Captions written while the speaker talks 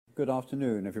Good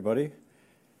afternoon, everybody.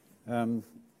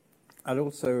 I'd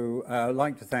also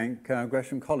like to thank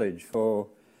Gresham College for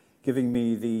giving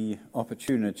me the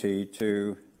opportunity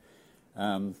to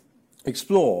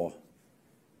explore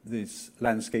this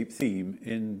landscape theme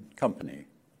in company.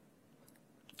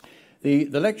 The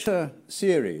lecture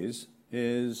series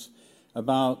is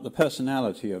about the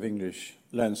personality of English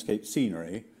landscape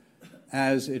scenery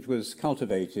as it was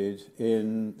cultivated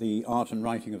in the art and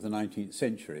writing of the 19th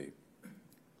century.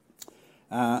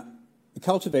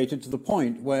 Cultivated to the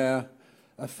point where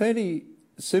a fairly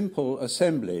simple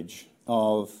assemblage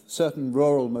of certain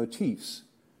rural motifs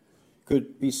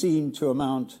could be seen to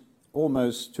amount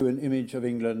almost to an image of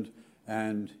England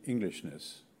and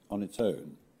Englishness on its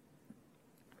own.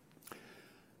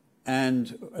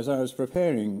 And as I was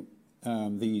preparing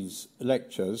these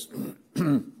lectures,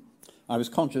 I was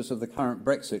conscious of the current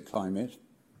Brexit climate,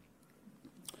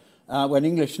 when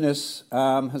Englishness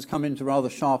has come into rather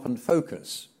sharpened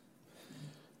focus.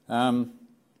 And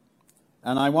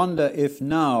I wonder if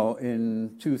now,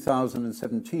 in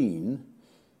 2017,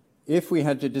 if we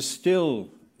had to distill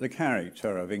the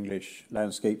character of English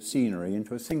landscape scenery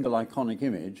into a single iconic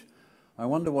image, I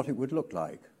wonder what it would look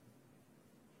like.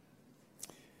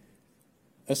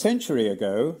 A century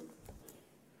ago,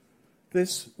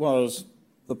 this was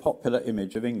the popular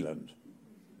image of England,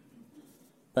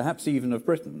 perhaps even of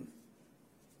Britain.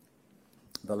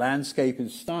 The landscape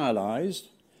is stylized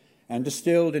and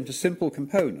distilled into simple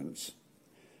components: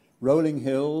 rolling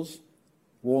hills,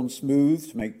 worn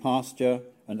smooth to make pasture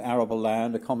and arable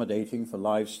land accommodating for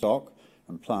livestock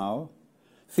and plough,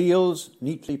 fields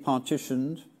neatly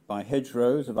partitioned by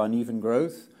hedgerows of uneven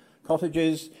growth,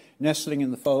 cottages nestling in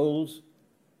the folds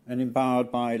and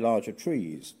embowered by larger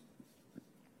trees.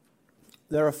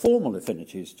 There are formal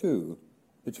affinities, too,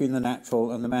 between the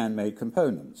natural and the man-made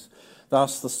components.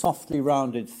 Thus, the softly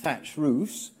rounded thatch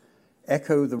roofs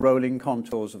echo the rolling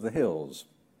contours of the hills,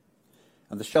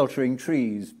 and the sheltering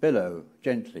trees billow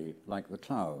gently like the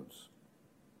clouds.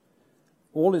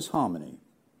 All is harmony.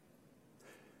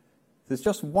 There's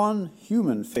just one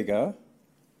human figure,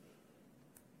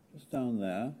 just down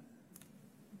there,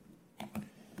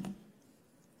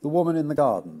 the woman in the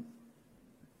garden.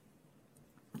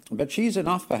 But she's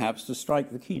enough, perhaps, to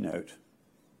strike the keynote.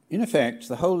 In effect,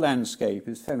 the whole landscape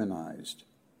is feminized,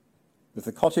 with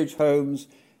the cottage homes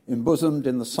embosomed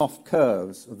in the soft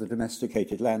curves of the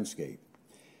domesticated landscape.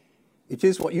 It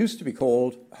is what used to be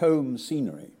called home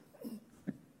scenery.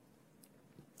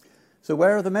 So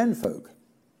where are the menfolk?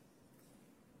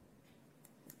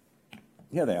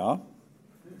 Here they are.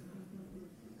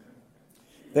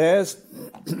 Theirs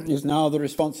is now the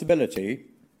responsibility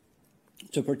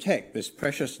to protect this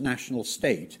precious national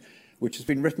state, which has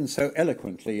been written so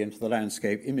eloquently into the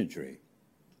landscape imagery.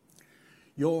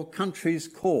 Your country's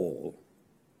call.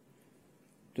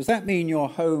 Does that mean your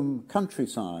home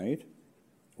countryside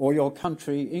or your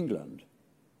country England?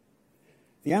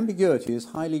 The ambiguity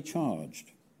is highly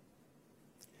charged.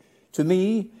 To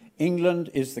me,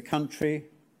 England is the country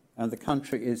and the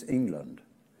country is England,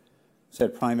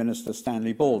 said Prime Minister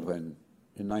Stanley Baldwin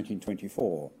in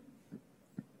 1924.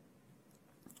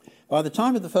 By the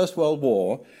time of the First World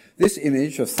War, this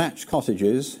image of thatched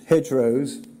cottages,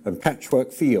 hedgerows, and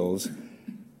patchwork fields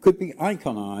could be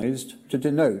iconized to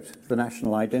denote the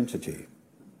national identity.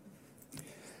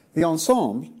 The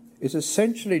ensemble is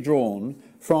essentially drawn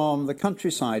from the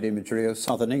countryside imagery of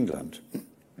southern England,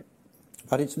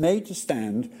 but it's made to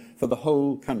stand for the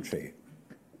whole country.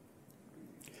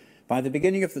 By the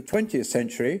beginning of the 20th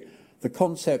century, the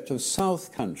concept of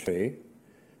South Country,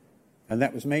 and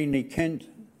that was mainly Kent,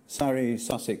 Surrey,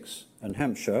 Sussex, and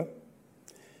Hampshire,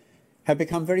 had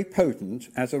become very potent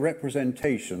as a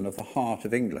representation of the heart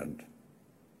of England.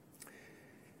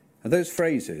 And those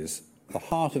phrases, the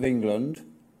heart of England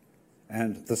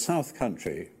and the South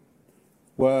Country,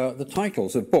 were the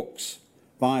titles of books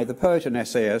by the poet and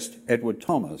essayist Edward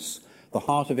Thomas, The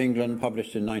Heart of England,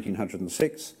 published in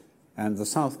 1906, and The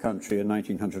South Country in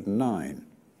 1909.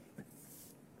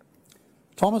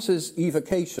 Thomas's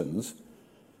evocations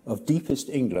of deepest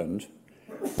England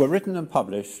were written and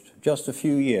published just a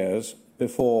few years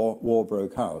before war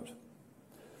broke out.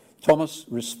 Thomas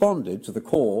responded to the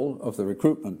call of the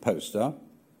recruitment poster.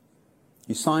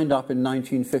 He signed up in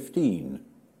 1915.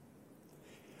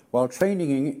 While training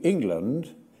in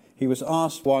England, he was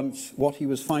asked once what he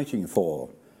was fighting for.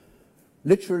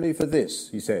 Literally for this,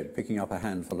 he said, picking up a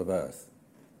handful of earth.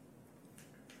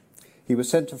 He was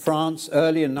sent to France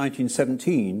early in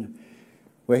 1917,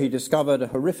 where he discovered a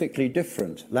horrifically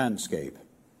different landscape,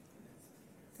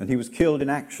 and he was killed in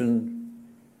action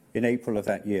in April of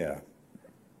that year.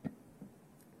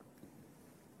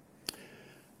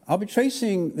 I'll be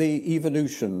tracing the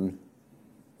evolution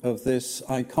of this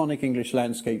iconic English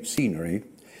landscape scenery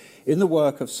in the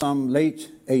work of some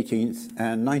late 18th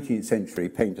and 19th century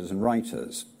painters and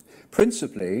writers,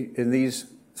 principally in these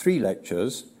three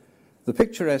lectures: the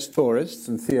picturesque tourists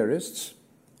and theorists,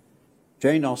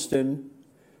 Jane Austen,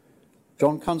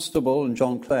 John Constable and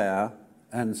John Clare,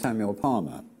 and Samuel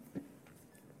Palmer.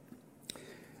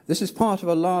 This is part of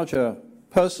a larger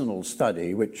personal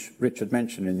study, which Richard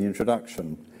mentioned in the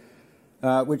introduction,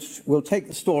 which will take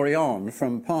the story on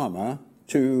from Palmer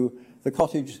to the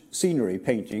cottage scenery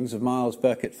paintings of Miles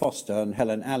Burkitt Foster and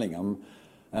Helen Allingham,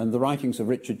 and the writings of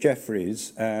Richard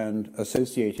Jefferies and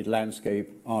associated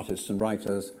landscape artists and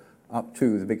writers up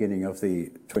to the beginning of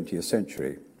the 20th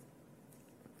century.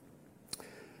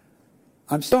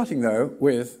 I'm starting, though,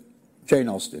 with Jane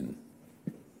Austen.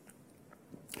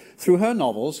 Through her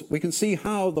novels, we can see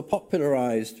how the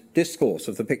popularized discourse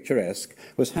of the picturesque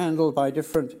was handled by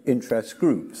different interest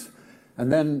groups.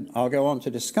 And then I'll go on to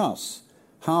discuss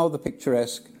how the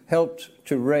picturesque helped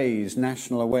to raise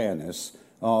national awareness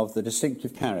of the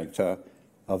distinctive character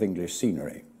of English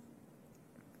scenery.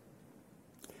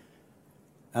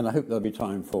 And I hope there'll be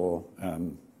time for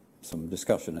some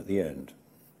discussion at the end.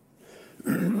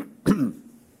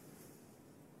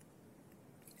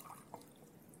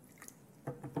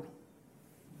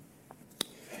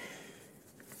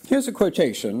 Here's a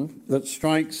quotation that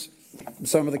strikes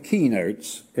some of the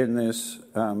keynotes in this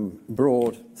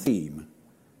broad theme.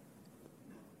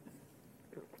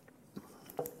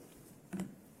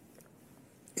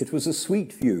 It was a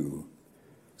sweet view,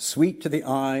 sweet to the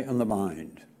eye and the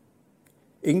mind.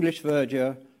 English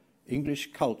verdure,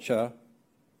 English culture,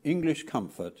 English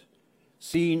comfort,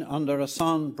 seen under a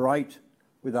sun bright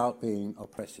without being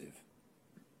oppressive.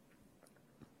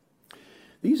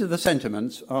 These are the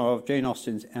sentiments of Jane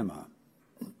Austen's Emma.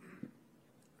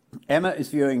 Emma is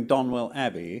viewing Donwell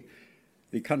Abbey,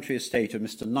 the country estate of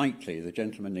Mr. Knightley, the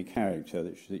gentlemanly character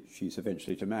that she's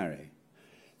eventually to marry.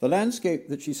 The landscape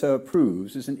that she so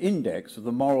approves is an index of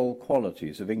the moral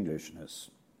qualities of Englishness,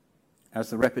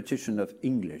 as the repetition of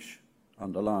English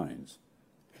underlines: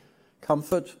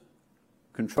 comfort,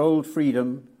 controlled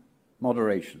freedom,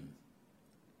 moderation.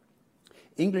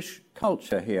 English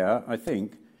culture here, I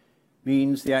think,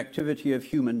 means the activity of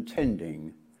human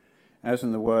tending, as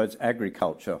in the words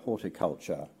agriculture,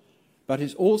 horticulture, but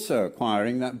is also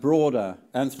acquiring that broader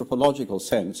anthropological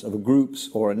sense of a group's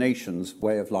or a nation's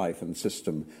way of life and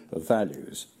system of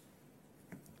values.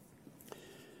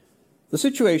 The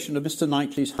situation of Mr.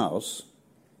 Knightley's house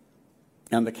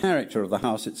and the character of the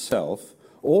house itself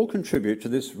all contribute to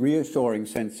this reassuring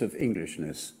sense of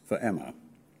Englishness for Emma.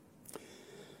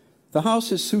 The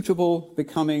house is suitable,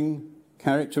 becoming,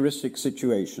 characteristic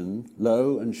situation,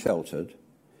 low and sheltered,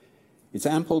 its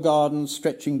ample gardens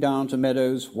stretching down to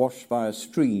meadows washed by a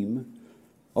stream,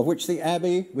 of which the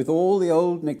Abbey, with all the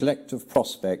old neglect of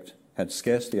prospect, had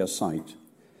scarcely a sight,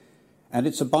 and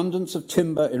its abundance of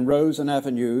timber in rows and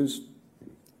avenues,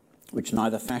 which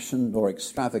neither fashion nor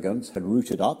extravagance had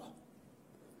rooted up.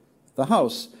 The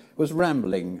house was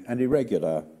rambling and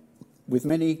irregular, with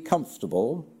many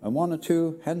comfortable and one or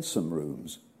two handsome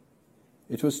rooms.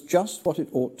 It was just what it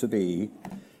ought to be,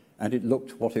 and it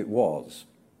looked what it was.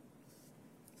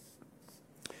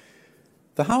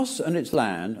 The house and its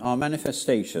land are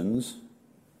manifestations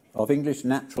of English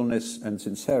naturalness and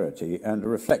sincerity, and a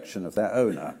reflection of their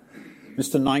owner.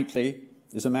 Mr. Knightley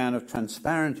is a man of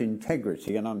transparent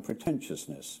integrity and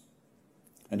unpretentiousness,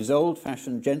 and his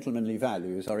old-fashioned gentlemanly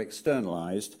values are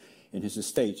externalized in his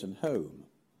estate and home.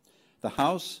 The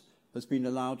house has been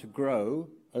allowed to grow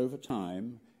over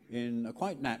time in a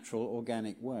quite natural,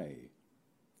 organic way,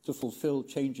 to fulfill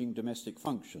changing domestic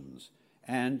functions,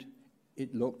 and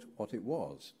it looked what it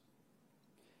was.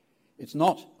 It's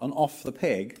not an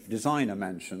off-the-peg designer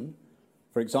mansion,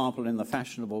 for example, in the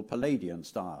fashionable Palladian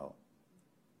style.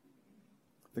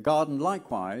 The garden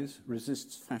likewise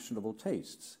resists fashionable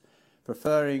tastes,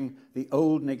 preferring the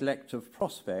old neglect of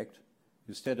prospect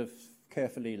instead of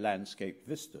carefully landscaped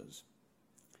vistas.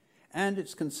 And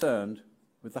it's concerned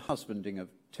with the husbanding of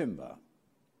timber.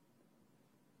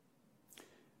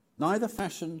 Neither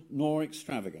fashion nor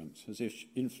extravagance has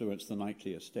influenced the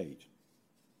Knightley estate.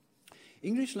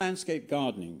 English landscape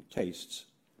gardening tastes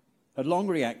had long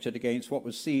reacted against what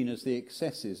was seen as the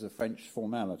excesses of French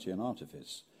formality and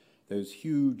artifice, those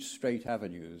huge straight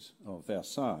avenues of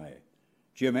Versailles,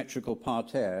 geometrical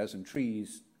parterres and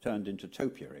trees turned into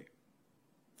topiary.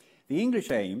 The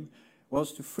English aim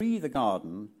was to free the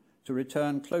garden to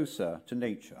return closer to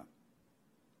nature.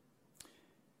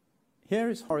 Here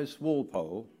is Horace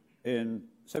Walpole in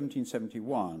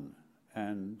 1771,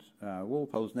 and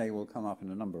Walpole's name will come up in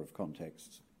a number of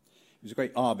contexts. He was a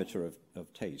great arbiter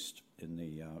of taste in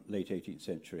the late 18th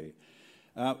century.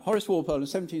 Horace Walpole in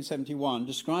 1771,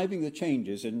 describing the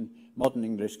changes in modern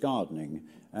English gardening,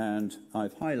 and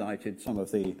I've highlighted some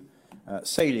of the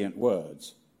salient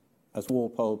words as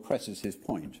Walpole presses his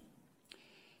point.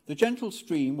 The gentle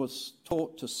stream was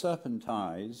taught to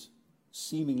serpentize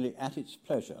seemingly at its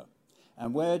pleasure,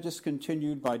 and where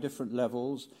discontinued by different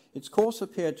levels, its course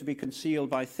appeared to be concealed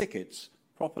by thickets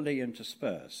properly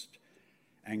interspersed,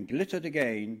 and glittered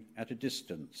again at a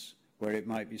distance where it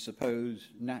might be supposed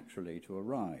naturally to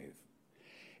arrive.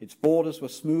 Its borders were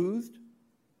smoothed,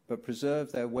 but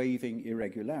preserved their waving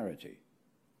irregularity.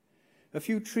 A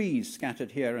few trees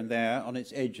scattered here and there on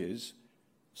its edges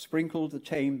sprinkled the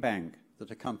tame bank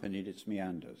that accompanied its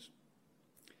meanders.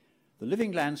 The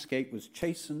living landscape was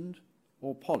chastened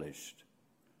or polished,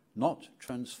 not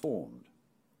transformed.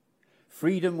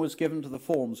 Freedom was given to the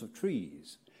forms of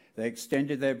trees. They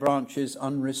extended their branches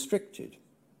unrestricted.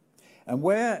 And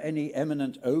where any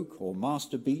eminent oak or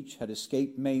master beech had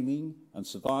escaped maiming and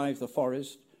survived the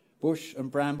forest, bush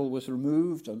and bramble was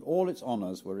removed, and all its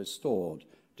honours were restored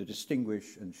to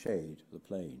distinguish and shade the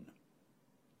plain.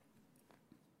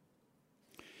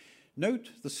 Note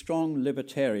the strong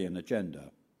libertarian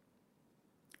agenda.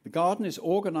 The garden is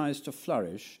organised to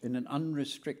flourish in an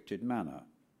unrestricted manner.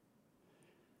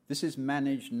 This is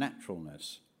managed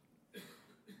naturalness,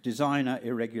 designer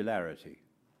irregularity.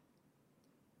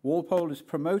 Walpole is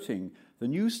promoting the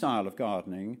new style of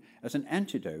gardening as an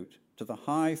antidote to the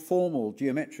high formal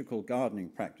geometrical gardening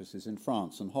practices in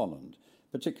France and Holland,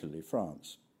 particularly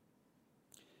France.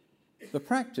 The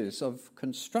practice of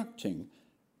constructing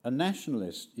a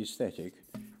nationalist aesthetic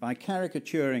by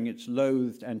caricaturing its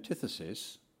loathed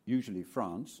antithesis, usually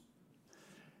France,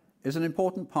 is an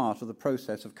important part of the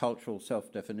process of cultural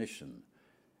self-definition.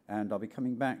 And I'll be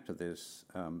coming back to this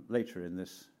later in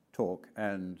this talk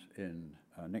and in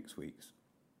next week's.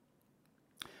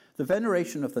 The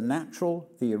veneration of the natural,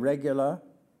 the irregular,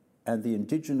 and the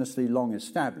indigenously long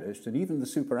established, and even the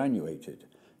superannuated,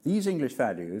 these English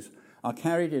values are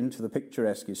carried into the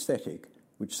picturesque aesthetic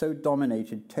which so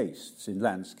dominated tastes in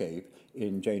landscape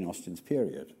in Jane Austen's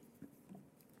period.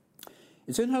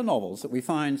 It's in her novels that we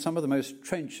find some of the most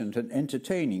trenchant and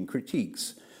entertaining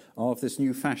critiques of this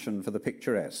new fashion for the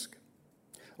picturesque,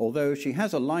 although she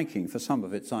has a liking for some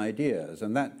of its ideas,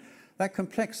 and that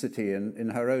complexity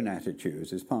in her own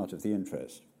attitudes is part of the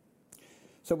interest.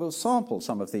 So we'll sample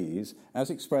some of these as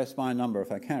expressed by a number of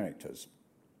her characters.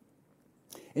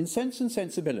 In Sense and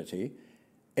Sensibility,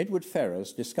 Edward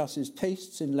Ferrars discusses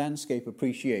tastes in landscape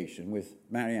appreciation with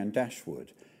Marianne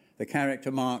Dashwood, the character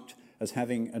marked as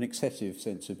having an excessive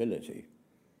sensibility.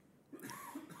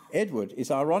 Edward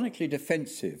is ironically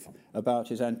defensive about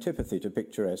his antipathy to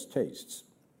picturesque tastes.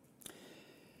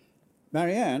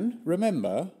 Marianne,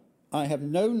 remember, I have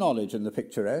no knowledge in the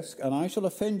picturesque, and I shall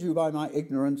offend you by my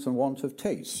ignorance and want of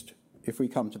taste, if we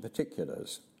come to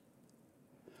particulars.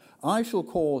 I shall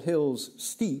call hills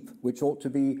steep, which ought to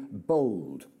be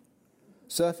bold,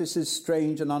 surfaces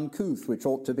strange and uncouth, which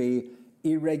ought to be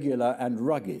irregular and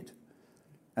rugged,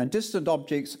 and distant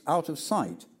objects out of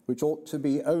sight, which ought to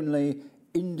be only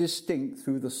indistinct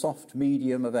through the soft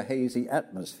medium of a hazy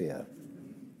atmosphere.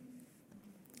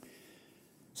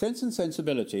 Sense and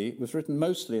Sensibility was written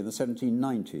mostly in the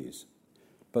 1790s,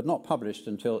 but not published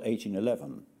until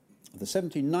 1811. The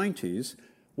 1790s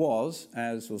was,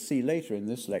 as we'll see later in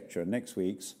this lecture and next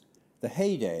week's, the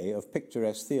heyday of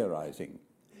picturesque theorizing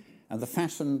and the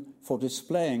fashion for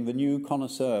displaying the new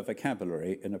connoisseur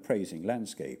vocabulary in appraising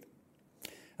landscape.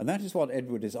 And that is what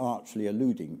Edward is archly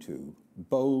alluding to: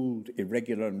 bold,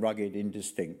 irregular and rugged,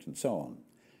 indistinct, and so on.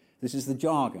 This is the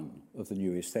jargon of the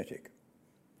new aesthetic.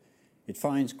 It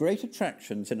finds great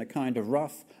attractions in a kind of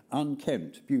rough,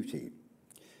 unkempt beauty.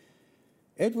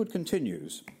 Edward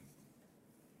continues,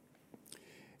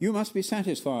 "You must be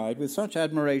satisfied with such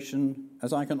admiration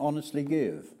as I can honestly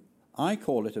give. I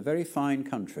call it a very fine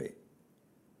country.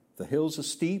 The hills are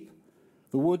steep,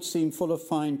 the woods seem full of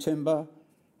fine timber,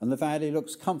 and the valley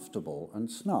looks comfortable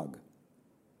and snug.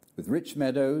 With rich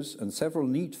meadows and several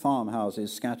neat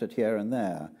farmhouses scattered here and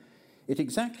there, it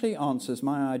exactly answers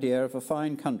my idea of a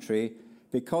fine country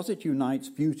because it unites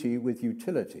beauty with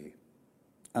utility.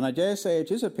 And I dare say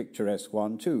it is a picturesque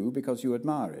one, too, because you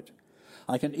admire it.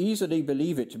 I can easily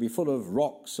believe it to be full of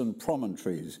rocks and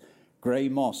promontories, grey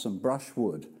moss and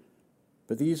brushwood.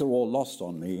 But these are all lost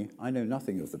on me. I know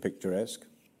nothing of the picturesque."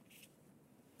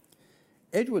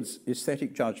 Edward's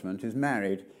aesthetic judgment is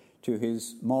married to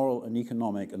his moral and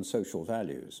economic and social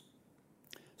values.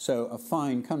 So a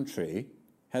fine country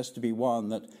has to be one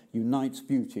that unites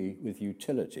beauty with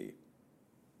utility.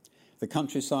 The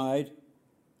countryside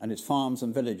and its farms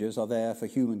and villages are there for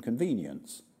human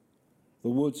convenience. The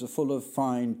woods are full of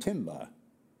fine timber,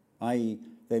 i.e.,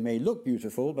 they may look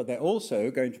beautiful, but they're also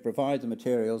going to provide the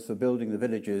materials for building the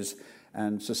villages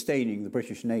and sustaining the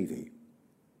British Navy.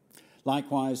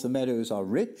 Likewise, the meadows are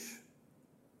rich,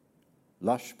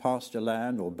 lush pasture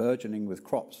land or burgeoning with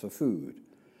crops for food.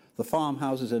 The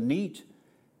farmhouses are neat,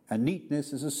 and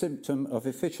neatness is a symptom of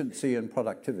efficiency and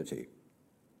productivity.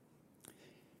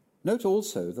 Note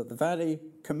also that the valley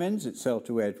commends itself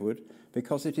to Edward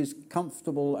because it is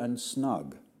comfortable and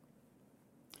snug.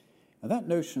 And that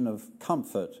notion of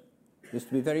comfort is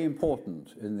to be very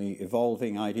important in the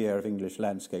evolving idea of English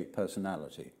landscape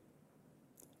personality.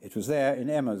 It was there in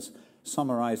Emma's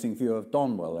summarising view of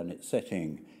Donwell and its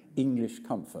setting, English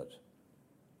comfort.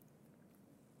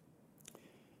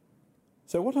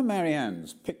 So what are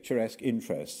Marianne's picturesque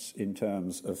interests in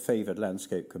terms of favoured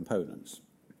landscape components?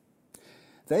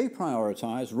 They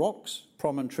prioritise rocks,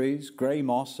 promontories, grey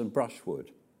moss and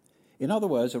brushwood. In other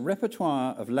words, a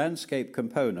repertoire of landscape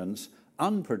components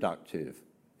unproductive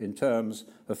in terms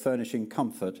of furnishing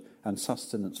comfort and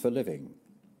sustenance for living.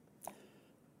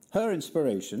 Her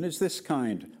inspiration is this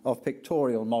kind of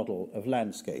pictorial model of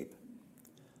landscape,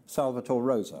 Salvator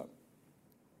Rosa.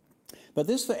 But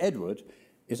this, for Edward,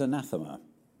 is anathema.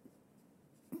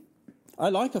 I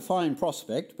like a fine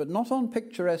prospect, but not on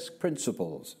picturesque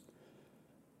principles.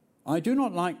 I do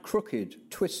not like crooked,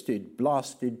 twisted,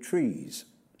 blasted trees.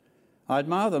 I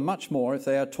admire them much more if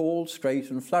they are tall, straight,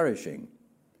 and flourishing.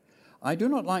 I do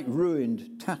not like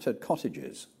ruined, tattered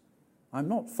cottages. I'm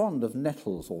not fond of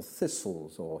nettles or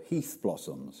thistles or heath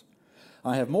blossoms.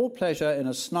 I have more pleasure in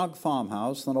a snug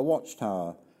farmhouse than a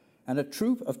watchtower, and a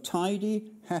troop of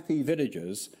tidy, happy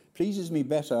villagers pleases me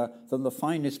better than the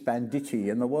finest banditti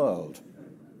in the world.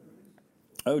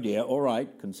 Oh dear, all right,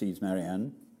 concedes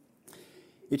Marianne.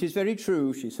 It is very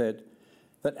true, she said,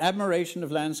 that admiration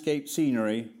of landscape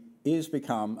scenery is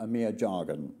become a mere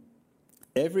jargon.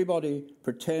 Everybody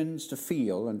pretends to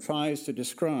feel and tries to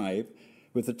describe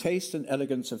with the taste and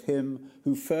elegance of him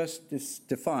who first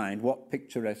defined what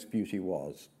picturesque beauty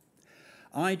was.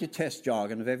 I detest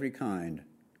jargon of every kind,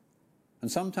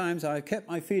 and sometimes I have kept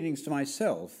my feelings to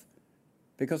myself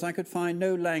because I could find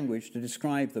no language to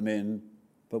describe them in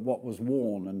but what was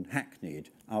worn and hackneyed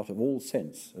out of all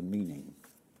sense and meaning.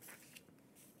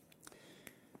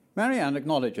 Marianne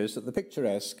acknowledges that the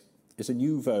picturesque is a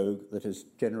new vogue that has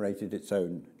generated its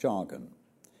own jargon.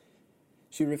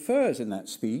 She refers in that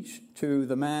speech to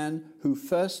the man who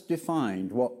first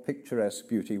defined what picturesque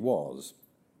beauty was.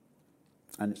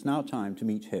 And it's now time to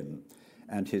meet him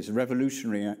and his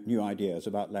revolutionary new ideas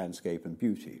about landscape and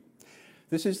beauty.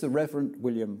 This is the Reverend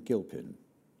William Gilpin.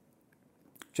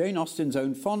 Jane Austen's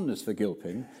own fondness for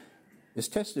Gilpin is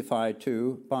testified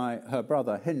to by her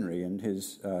brother Henry in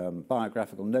his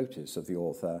biographical notice of the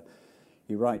author.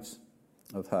 He writes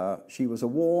of her, "She was a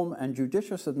warm and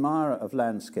judicious admirer of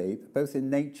landscape, both in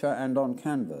nature and on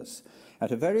canvas.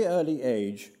 At a very early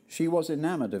age, she was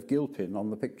enamoured of Gilpin on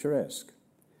the picturesque.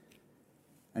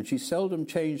 And she seldom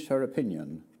changed her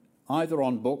opinion, either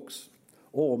on books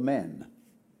or men."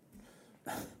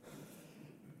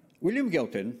 William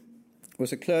Gilpin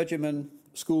was a clergyman,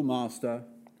 schoolmaster,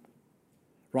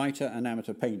 writer and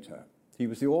amateur painter. He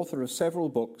was the author of several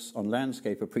books on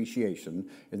landscape appreciation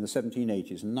in the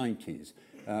 1780s and 90s.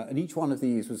 And each one of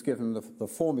these was given the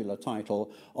formula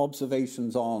title,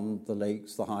 Observations on the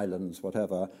Lakes, the Highlands,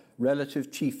 whatever,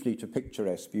 relative chiefly to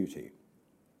picturesque beauty.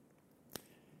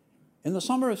 In the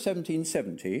summer of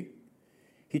 1770,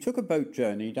 he took a boat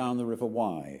journey down the River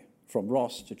Wye from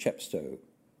Ross to Chepstow.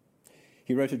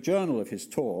 He wrote a journal of his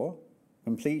tour,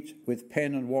 complete with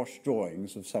pen and wash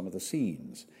drawings of some of the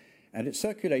scenes, and it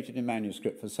circulated in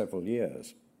manuscript for several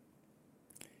years.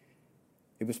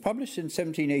 It was published in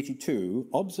 1782,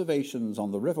 Observations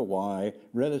on the River Wye,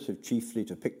 relative chiefly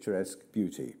to picturesque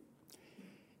beauty.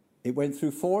 It went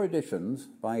through 4 editions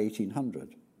by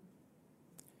 1800.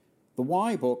 The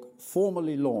Wye book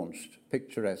formally launched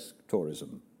picturesque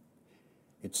tourism.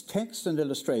 Its text and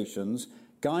illustrations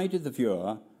guided the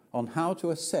viewer on how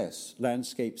to assess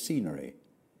landscape scenery,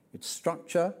 its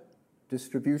structure,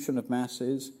 distribution of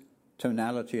masses,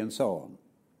 tonality, and so on.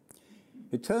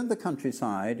 It turned the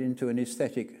countryside into an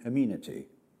aesthetic amenity.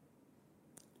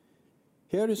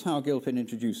 Here is how Gilpin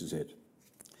introduces it.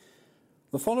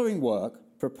 The following work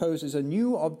proposes a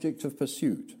new object of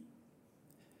pursuit,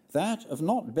 that of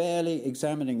not barely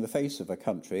examining the face of a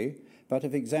country, but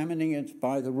of examining it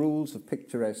by the rules of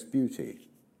picturesque beauty.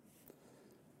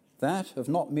 That of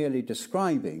not merely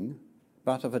describing,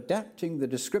 but of adapting the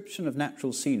description of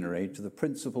natural scenery to the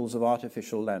principles of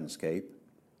artificial landscape,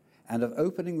 and of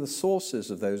opening the sources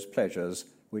of those pleasures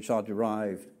which are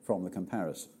derived from the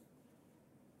comparison.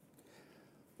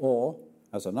 Or,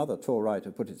 as another tour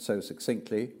writer put it so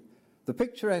succinctly, the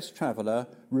picturesque traveller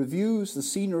reviews the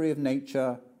scenery of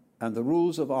nature and the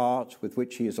rules of art with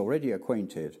which he is already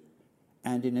acquainted,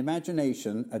 and in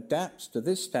imagination adapts to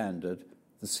this standard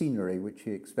the scenery which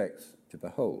he expects to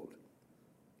behold.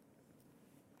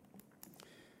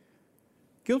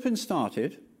 Gilpin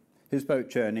started his boat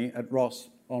journey at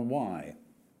Ross-on-Wye.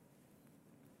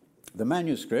 The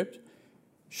manuscript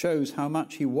shows how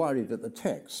much he worried at the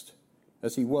text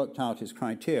as he worked out his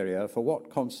criteria for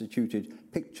what constituted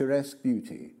picturesque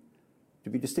beauty, to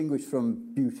be distinguished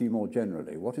from beauty more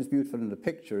generally. What is beautiful in a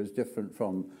picture is different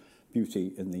from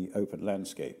beauty in the open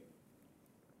landscape.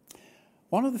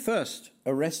 One of the first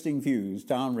arresting views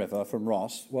downriver from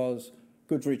Ross was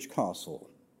Goodrich Castle.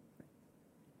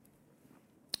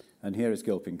 And here is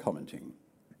Gilpin commenting.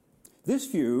 This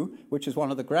view, which is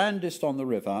one of the grandest on the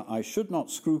river, I should not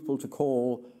scruple to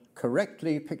call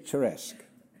correctly picturesque,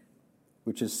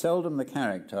 which is seldom the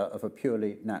character of a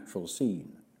purely natural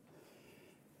scene.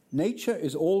 Nature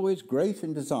is always great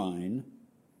in design,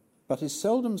 but is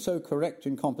seldom so correct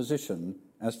in composition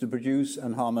as to produce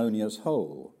an harmonious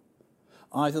whole.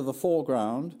 Either the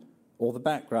foreground or the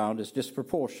background is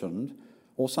disproportioned,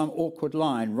 or some awkward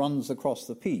line runs across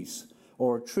the piece,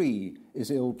 or a tree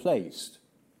is ill-placed.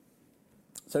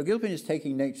 So Gilpin is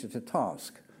taking nature to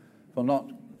task for not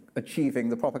achieving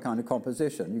the proper kind of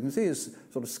composition. You can see his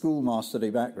sort of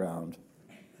schoolmasterly background.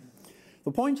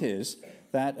 The point is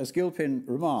that, as Gilpin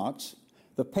remarks,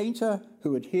 the painter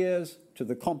who adheres to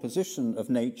the composition of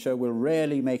nature will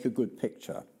rarely make a good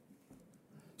picture.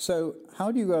 So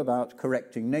how do you go about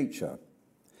correcting nature?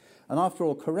 And after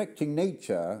all, correcting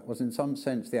nature was in some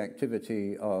sense the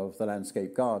activity of the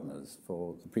landscape gardeners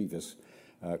for the previous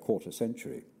quarter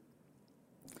century.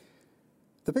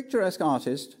 The picturesque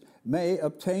artist may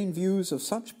obtain views of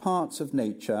such parts of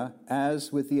nature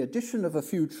as, with the addition of a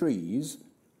few trees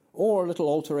or a little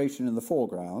alteration in the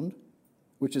foreground,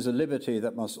 which is a liberty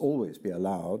that must always be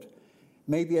allowed,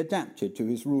 may be adapted to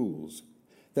his rules,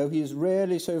 though he is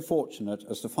rarely so fortunate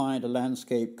as to find a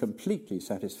landscape completely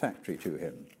satisfactory to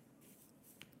him.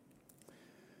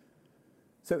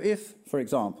 So if, for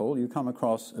example, you come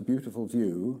across a beautiful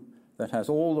view that has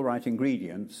all the right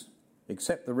ingredients,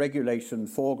 except the regulation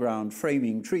foreground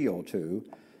framing tree or two,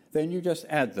 then you just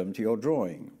add them to your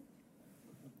drawing.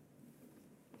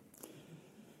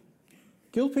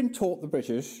 Gilpin taught the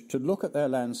British to look at their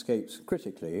landscapes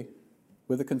critically,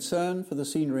 with a concern for the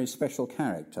scenery's special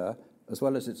character as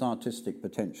well as its artistic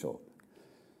potential.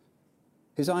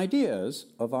 His ideas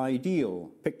of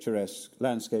ideal picturesque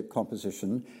landscape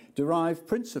composition derive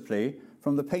principally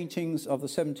from the paintings of the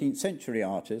 17th century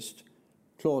artist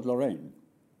Claude Lorraine.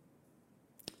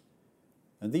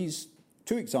 And these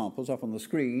two examples up on the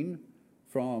screen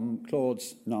from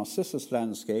Claude's Narcissus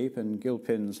landscape and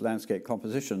Gilpin's landscape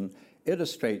composition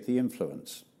illustrate the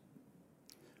influence.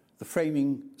 The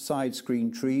framing side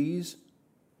screen trees,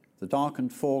 the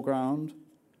darkened foreground,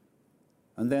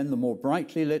 and then the more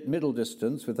brightly lit middle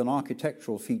distance with an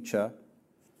architectural feature,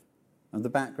 and the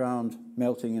background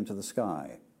melting into the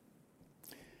sky.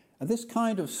 And this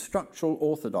kind of structural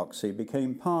orthodoxy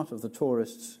became part of the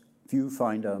tourist's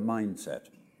viewfinder mindset.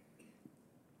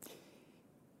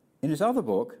 In his other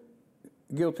book,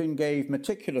 Gilpin gave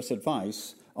meticulous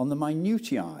advice on the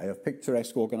minutiae of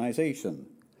picturesque organization,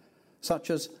 such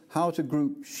as how to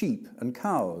group sheep and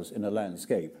cows in a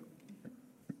landscape.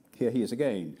 Here he is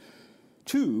again.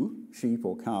 2 sheep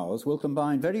or cows will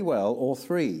combine very well, or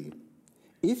 3.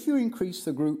 If you increase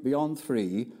the group beyond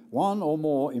 3, 1 or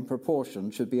more in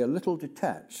proportion should be a little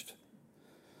detached.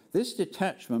 This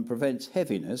detachment prevents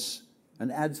heaviness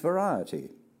and adds variety.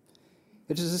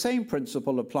 It is the same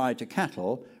principle applied to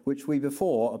cattle, which we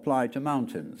before applied to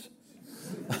mountains.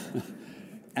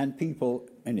 And people,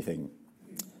 anything.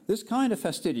 This kind of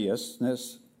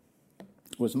fastidiousness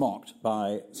was mocked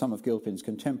by some of Gilpin's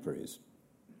contemporaries,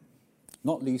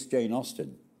 not least Jane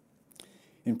Austen.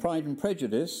 In Pride and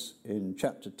Prejudice, in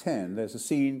chapter 10, there's a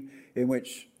scene in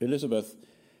which Elizabeth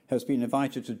has been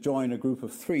invited to join a group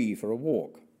of 3 for a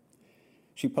walk.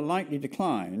 She politely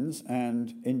declines,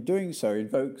 and in doing so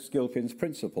invokes Gilpin's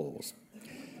principles.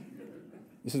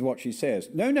 This is what she says.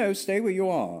 No, stay where you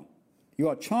are. You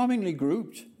are charmingly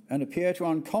grouped and appear to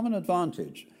uncommon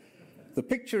advantage. The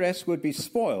picturesque would be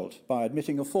spoilt by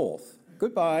admitting a 4th.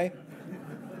 Goodbye.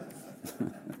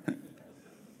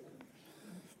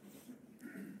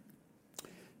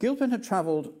 Gilpin had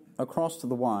travelled across to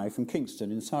the Wye from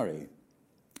Kingston in Surrey,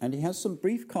 And he has some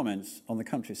brief comments on the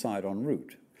countryside en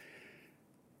route.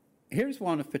 Here's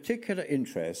one of particular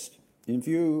interest in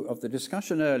view of the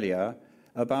discussion earlier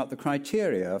about the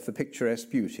criteria for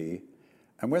picturesque beauty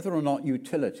and whether or not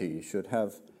utility should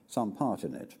have some part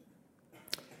in it.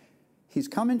 He's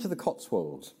come into the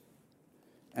Cotswolds,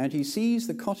 and he sees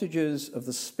the cottages of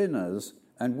the spinners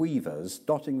and weavers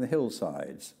dotting the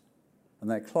hillsides, and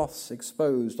their cloths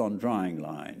exposed on drying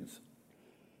lines.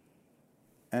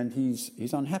 And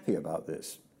he's unhappy about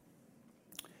this.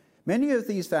 Many of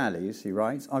these valleys, he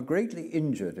writes, are greatly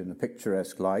injured in a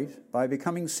picturesque light by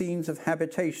becoming scenes of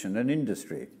habitation and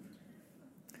industry.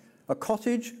 A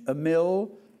cottage, a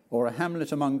mill, or a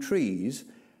hamlet among trees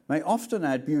may often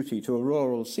add beauty to a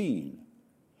rural scene,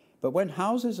 but when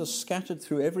houses are scattered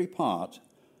through every part,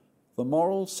 the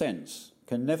moral sense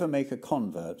can never make a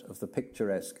convert of the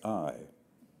picturesque eye.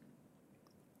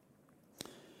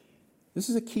 This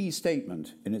is a key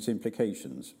statement in its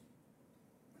implications.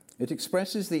 It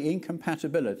expresses the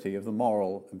incompatibility of the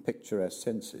moral and picturesque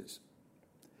senses.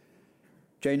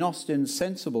 Jane Austen's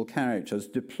sensible characters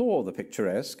deplore the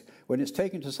picturesque when it's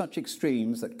taken to such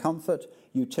extremes that comfort,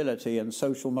 utility, and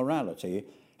social morality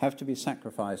have to be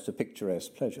sacrificed to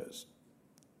picturesque pleasures.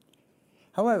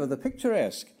 However, the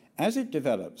picturesque, as it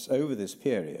develops over this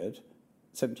period,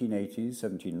 1780s,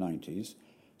 1790s,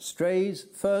 strays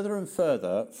further and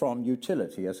further from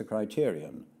utility as a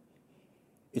criterion.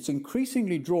 It's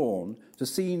increasingly drawn to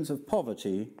scenes of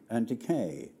poverty and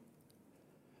decay,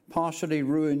 partially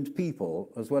ruined people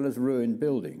as well as ruined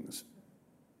buildings.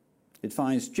 It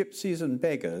finds gypsies and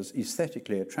beggars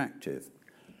aesthetically attractive.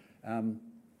 I'm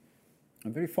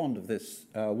very fond of this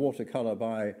watercolour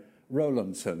by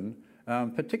Rowlandson,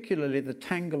 particularly the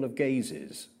tangle of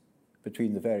gazes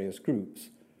between the various groups.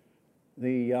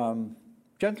 The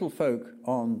gentlefolk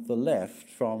on the left,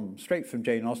 straight from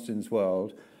Jane Austen's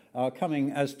world, are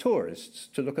coming as tourists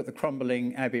to look at the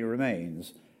crumbling abbey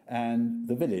remains and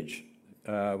the village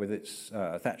with its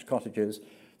thatched cottages.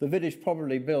 The village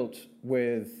probably built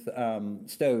with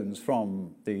stones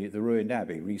from the ruined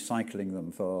abbey, recycling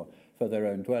them for their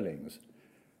own dwellings.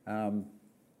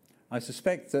 I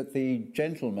suspect that the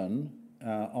gentleman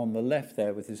on the left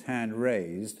there with his hand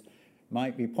raised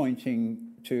might be pointing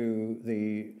to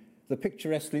the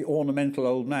picturesquely ornamental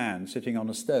old man sitting on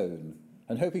a stone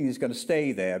and hoping he's going to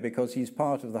stay there because he's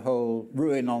part of the whole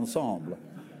ruin ensemble.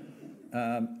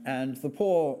 And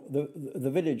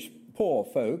the village poor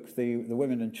folk, the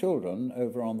women and children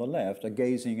over on the left, are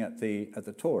gazing at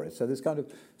the tourists. So this kind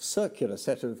of circular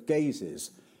set of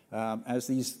gazes as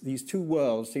these two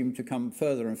worlds seem to come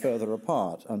further and further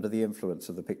apart under the influence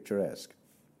of the picturesque.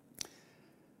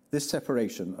 This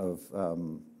separation of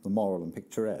the moral and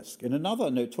picturesque. In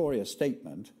another notorious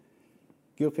statement,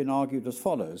 Gilpin argued as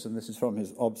follows, and this is from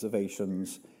his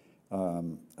observations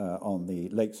on the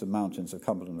lakes and mountains of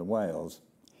Cumberland and Wales.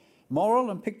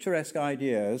 Moral and picturesque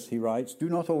ideas, he writes, do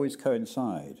not always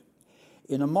coincide.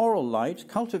 In a moral light,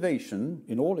 cultivation,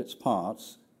 in all its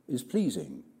parts, is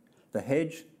pleasing. The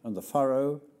hedge and the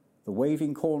furrow, the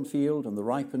waving cornfield and the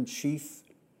ripened sheaf.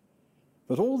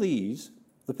 But all these,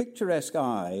 the picturesque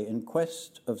eye, in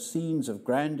quest of scenes of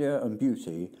grandeur and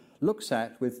beauty, looks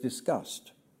at with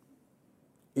disgust.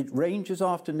 It ranges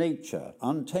after nature,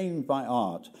 untamed by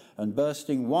art, and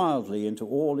bursting wildly into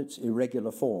all its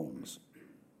irregular forms.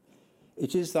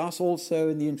 It is thus also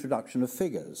in the introduction of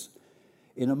figures.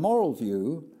 In a moral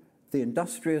view, the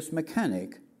industrious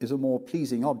mechanic is a more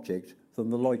pleasing object than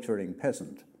the loitering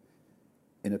peasant.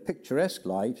 In a picturesque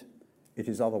light, it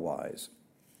is otherwise.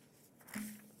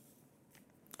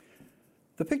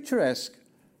 The picturesque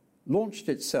launched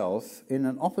itself in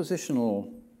an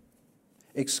oppositional,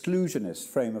 exclusionist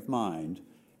frame of mind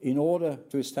in order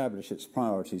to establish its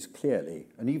priorities clearly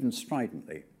and even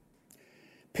stridently.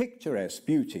 Picturesque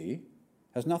beauty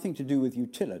has nothing to do with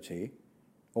utility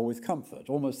or with comfort,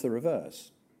 almost the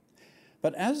reverse.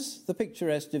 But as the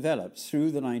picturesque develops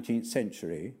through the 19th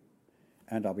century,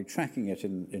 and I'll be tracking it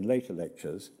in later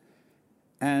lectures,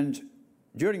 and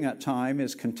during that time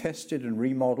is contested and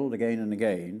remodeled again and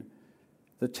again,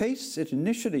 the tastes it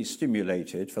initially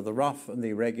stimulated for the rough and the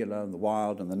irregular and the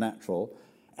wild and the natural,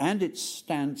 and its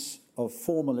stance of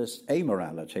formalist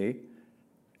amorality,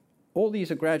 all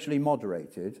these are gradually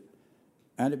moderated,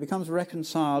 and it becomes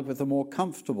reconciled with the more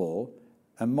comfortable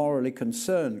and morally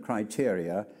concerned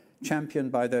criteria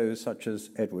championed by those such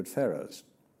as Edward Ferrars.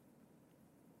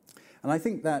 And I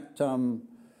think that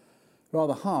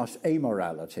rather harsh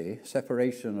amorality,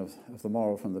 separation of the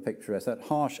moral from the picturesque, that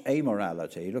harsh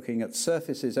amorality, looking at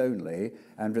surfaces only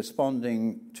and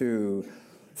responding to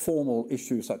formal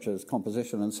issues such as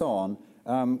composition and so on,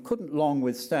 couldn't long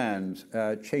withstand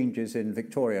changes in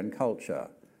Victorian culture,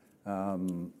 a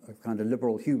kind of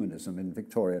liberal humanism in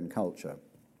Victorian culture.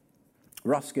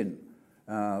 Ruskin,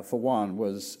 for one,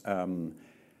 was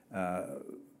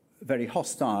very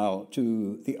hostile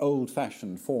to the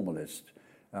old-fashioned formalist,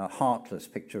 heartless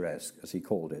picturesque, as he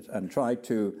called it, and tried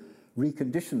to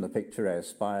recondition the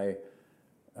picturesque by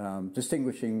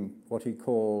distinguishing what he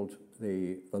called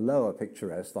the lower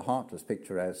picturesque, the heartless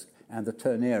picturesque, and the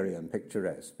Turnerian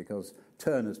picturesque, because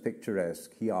Turner's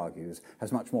picturesque, he argues,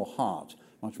 has much more heart,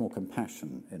 much more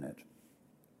compassion in it.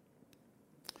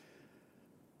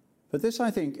 But this,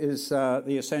 I think, is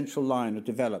the essential line of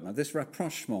development, this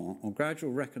rapprochement or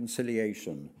gradual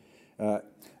reconciliation.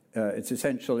 It's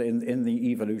essential in the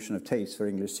evolution of taste for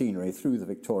English scenery through the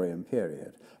Victorian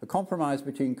period. A compromise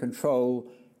between control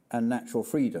and natural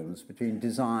freedoms, between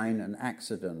design and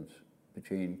accident,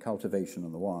 between cultivation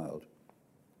and the wild.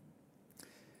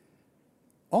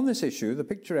 On this issue, the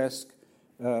picturesque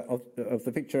of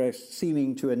the picturesque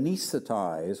seeming to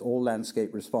anaesthetize all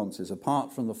landscape responses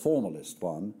apart from the formalist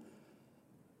one,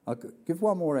 I'll give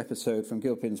one more episode from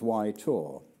Gilpin's Wye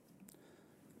tour.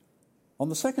 On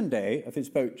the second day of his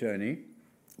boat journey,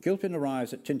 Gilpin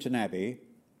arrives at Tintern Abbey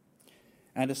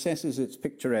and assesses its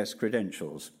picturesque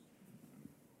credentials.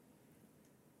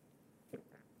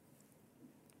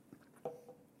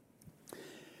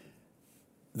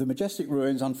 The majestic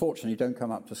ruins, unfortunately, don't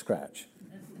come up to scratch.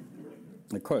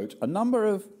 I quote, "A number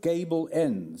of gable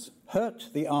ends hurt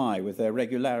the eye with their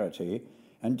regularity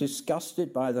and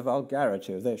disgusted by the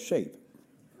vulgarity of their shape.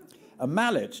 A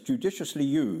mallet judiciously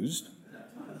used,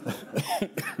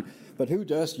 but who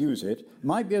durst use it,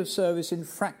 might be of service in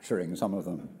fracturing some of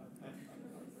them."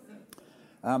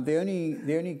 The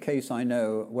only case I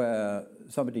know where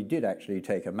somebody did actually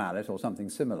take a mallet or something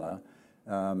similar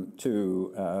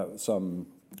to some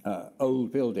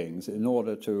old buildings in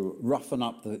order to roughen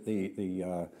up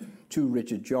the too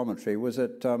rigid geometry was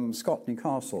at Scotney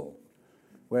Castle,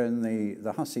 when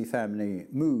the Hussey family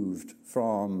moved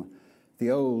from the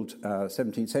old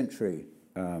 17th century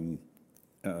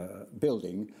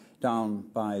building down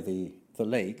by the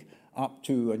lake up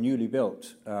to a newly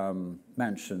built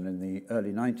mansion in the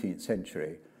early 19th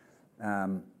century.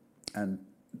 And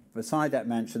beside that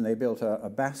mansion, they built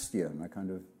a bastion, a kind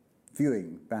of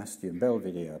viewing bastion,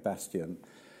 Belvedere bastion,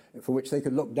 for which they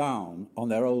could look down on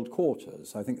their old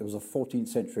quarters. I think there was a 14th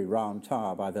century round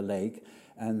tower by the lake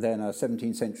and then a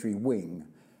 17th century wing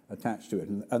attached to it.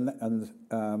 And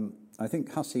I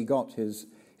think Hussey got his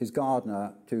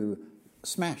gardener to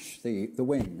smash the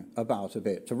wing about a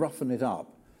bit, to roughen it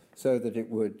up so that it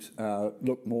would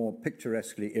look more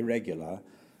picturesquely irregular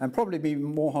and probably be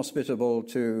more hospitable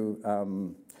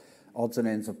to odds and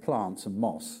ends of plants and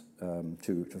moss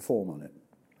to form on it.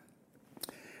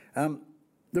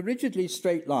 The rigidly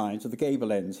straight lines of the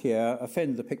gable ends here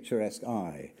offend the picturesque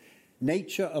eye.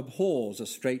 Nature abhors a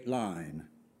straight line,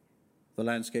 the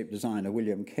landscape designer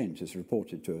William Kent is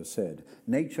reported to have said.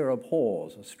 Nature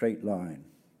abhors a straight line.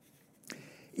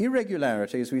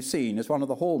 Irregularity, as we've seen, is one of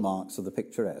the hallmarks of the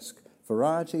picturesque.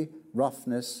 Variety,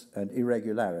 roughness, and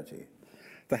irregularity.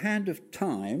 The hand of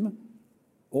time,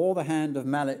 or the hand of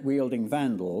mallet-wielding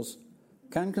vandals,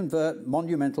 can convert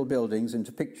monumental buildings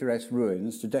into picturesque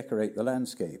ruins to decorate the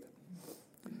landscape.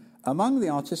 Among the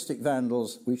artistic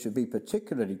vandals we should be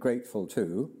particularly grateful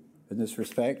to, in this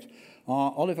respect,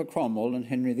 are Oliver Cromwell and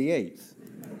Henry VIII.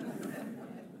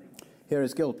 Here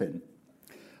is Gilpin.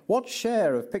 What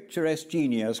share of picturesque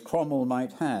genius Cromwell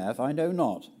might have, I know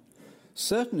not.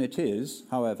 Certain it is,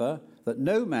 however, that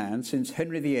no man since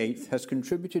Henry VIII has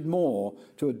contributed more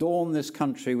to adorn this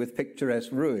country with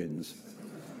picturesque ruins.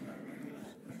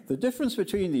 The difference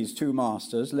between these two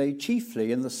masters lay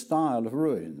chiefly in the style of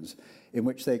ruins in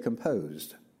which they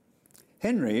composed.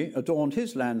 Henry adorned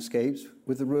his landscapes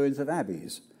with the ruins of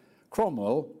abbeys,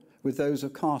 Cromwell with those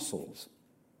of castles.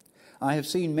 I have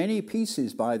seen many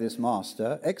pieces by this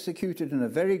master executed in a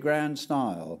very grand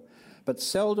style, but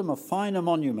seldom a finer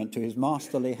monument to his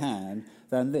masterly hand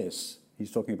than this.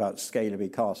 He's talking about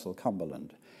Scaleby Castle,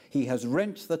 Cumberland. He has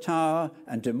rent the tower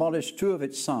and demolished two of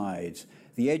its sides.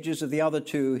 The edges of the other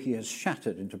two he has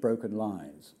shattered into broken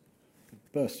lines.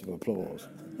 Burst of applause.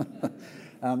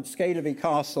 Scaleby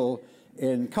Castle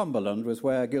in Cumberland was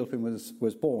where Gilpin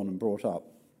was born and brought up.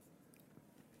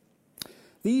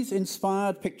 These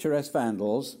inspired picturesque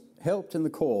vandals helped in the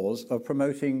cause of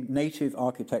promoting native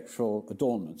architectural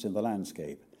adornments in the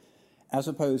landscape, as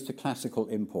opposed to classical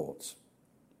imports.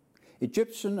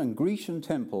 Egyptian and Grecian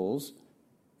temples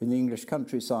in the English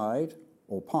countryside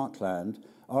or parkland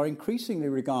are increasingly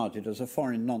regarded as a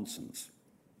foreign nonsense.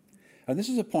 And this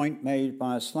is a point made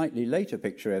by a slightly later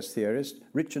picturesque theorist,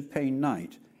 Richard Payne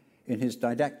Knight, in his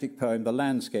didactic poem The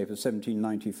Landscape of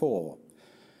 1794.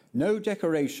 No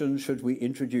decoration should we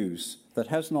introduce that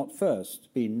has not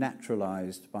first been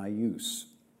naturalized by use,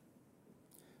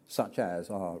 such as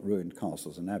our ruined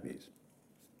castles and abbeys.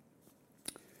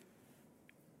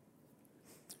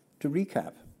 To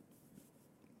recap,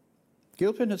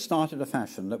 Gilpin had started a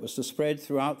fashion that was to spread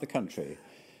throughout the country,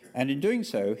 and in doing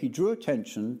so, he drew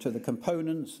attention to the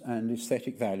components and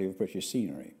aesthetic value of British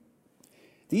scenery.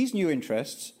 These new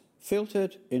interests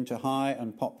filtered into high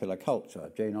and popular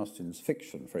culture, Jane Austen's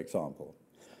fiction, for example,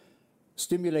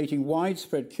 stimulating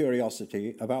widespread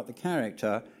curiosity about the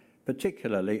character,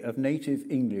 particularly of native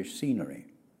English scenery,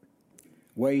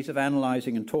 ways of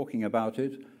analysing and talking about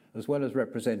it, as well as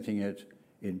representing it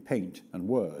in paint and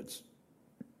words.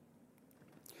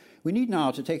 We need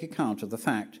now to take account of the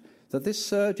fact that this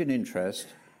surge in interest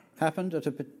happened at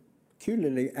a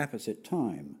peculiarly apposite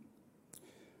time.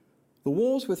 The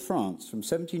wars with France from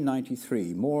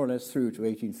 1793, more or less through to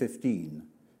 1815,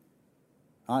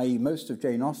 i.e. most of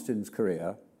Jane Austen's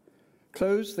career,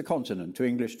 closed the continent to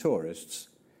English tourists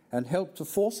and helped to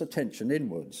force attention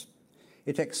inwards.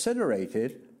 It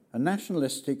accelerated a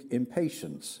nationalistic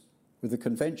impatience with the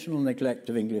conventional neglect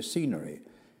of English scenery,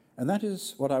 and that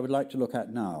is what I would like to look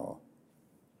at now,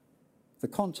 the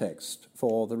context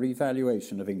for the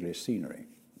revaluation of English scenery.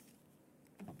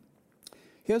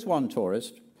 Here's one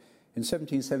tourist in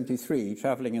 1773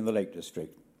 travelling in the Lake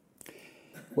District.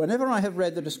 Whenever I have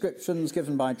read the descriptions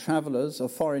given by travellers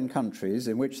of foreign countries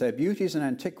in which their beauties and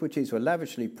antiquities were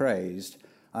lavishly praised,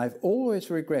 I've always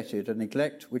regretted a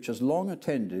neglect which has long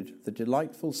attended the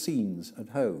delightful scenes at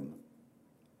home.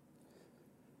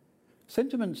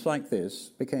 Sentiments like this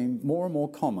became more and more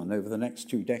common over the next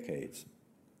 2 decades.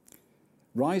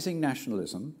 Rising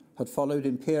nationalism had followed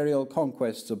imperial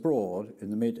conquests abroad in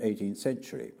the mid-18th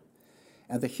century,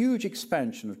 and the huge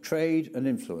expansion of trade and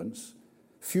influence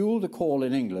fueled a call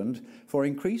in England for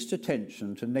increased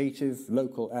attention to native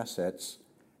local assets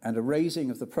and a raising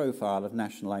of the profile of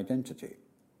national identity.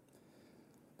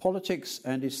 Politics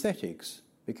and aesthetics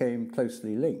became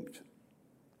closely linked.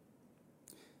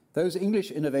 Those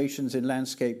English innovations in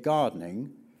landscape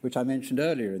gardening, which I mentioned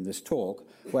earlier in this talk,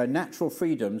 where natural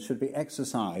freedoms should be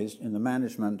exercised in the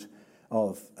management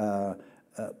of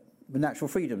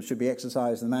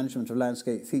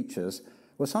landscape features,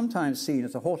 were sometimes seen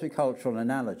as a horticultural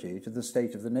analogy to the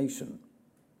state of the nation.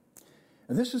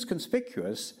 And this was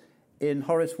conspicuous in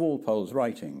Horace Walpole's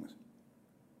writings.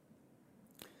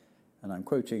 And I'm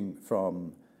quoting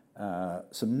from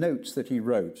some notes that he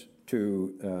wrote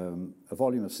to a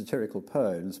volume of satirical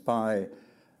poems by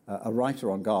a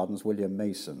writer on gardens, William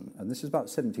Mason, and this is about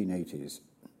 1780s.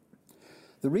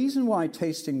 The reason why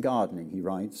taste in gardening, he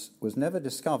writes, was never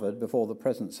discovered before the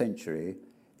present century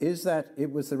is that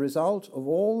it was the result of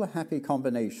all the happy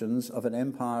combinations of an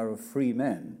empire of free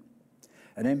men,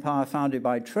 an empire founded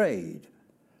by trade,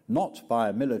 not by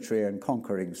a military and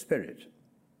conquering spirit,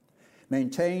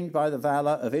 maintained by the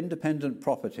valour of independent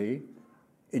property,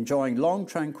 enjoying long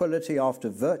tranquillity after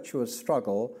virtuous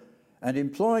struggle, and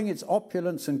employing its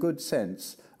opulence and good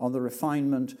sense on the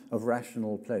refinement of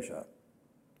rational pleasure.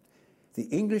 The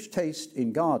English taste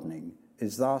in gardening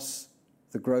is thus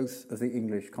the growth of the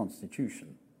English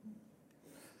constitution.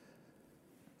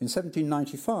 In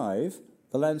 1795,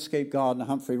 the landscape gardener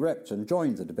Humphrey Repton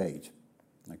joined the debate.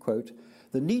 I quote,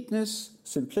 "The neatness,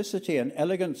 simplicity and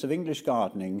elegance of English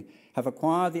gardening have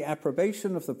acquired the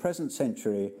approbation of the present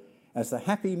century as the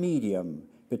happy medium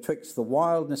betwixt the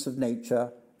wildness of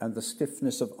nature and the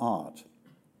stiffness of art,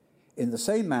 in the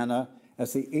same manner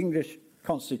as the English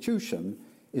constitution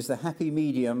is the happy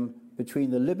medium between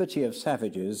the liberty of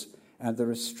savages and the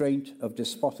restraint of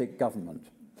despotic government."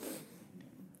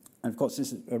 And of course,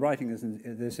 this is, writing this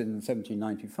in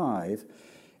 1795,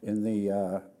 in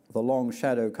the long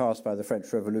shadow cast by the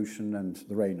French Revolution and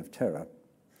the Reign of Terror.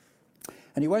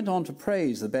 And he went on to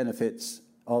praise the benefits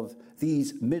of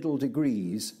these middle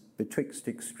degrees betwixt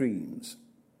extremes.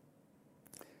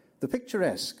 The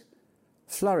picturesque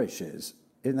flourishes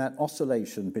in that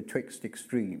oscillation betwixt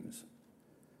extremes,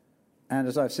 and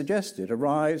as I've suggested,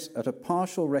 arrives at a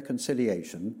partial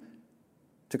reconciliation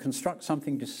to construct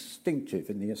something distinctive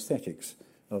in the aesthetics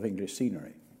of English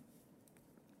scenery.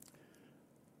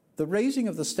 The raising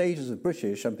of the status of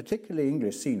British, and particularly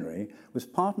English scenery, was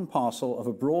part and parcel of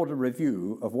a broader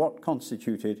review of what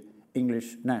constituted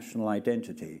English national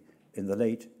identity in the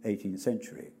late 18th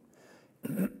century.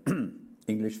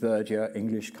 English verdure,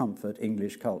 English comfort,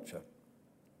 English culture.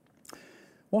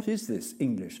 What is this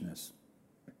Englishness?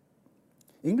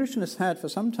 Englishness had for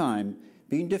some time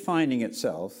been defining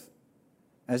itself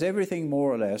as everything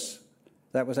more or less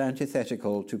that was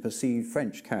antithetical to perceived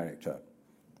French character,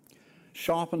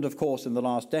 sharpened, of course, in the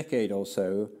last decade or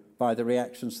so by the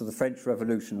reactions to the French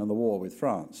Revolution and the war with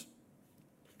France.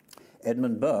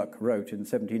 Edmund Burke wrote in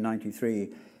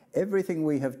 1793, "Everything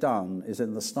we have done is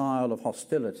in the style of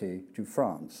hostility to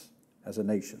France as a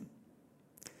nation."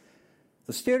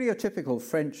 The stereotypical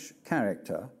French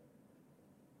character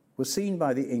was seen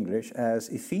by the English as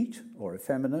effete or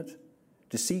effeminate,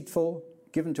 deceitful,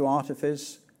 given to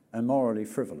artifice, and morally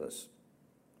frivolous.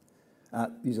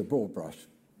 These are broad brush.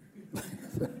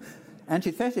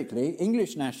 Antithetically,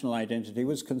 English national identity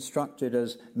was constructed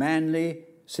as manly,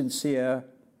 sincere,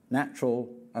 natural,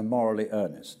 and morally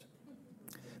earnest.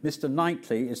 Mr.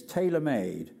 Knightley is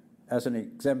tailor-made as an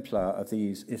exemplar of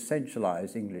these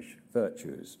essentialized English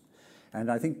virtues.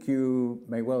 And I think you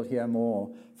may well hear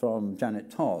more from Janet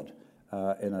Todd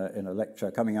in a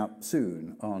lecture coming up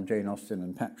soon on Jane Austen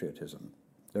and patriotism.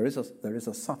 There is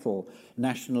a subtle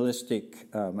nationalistic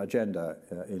agenda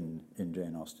in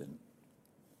Jane Austen.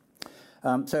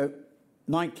 So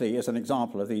Knightley is an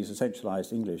example of these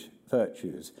essentialized English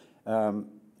virtues.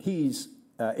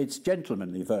 It's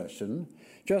gentlemanly version,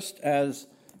 just as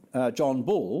John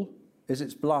Bull is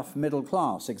its bluff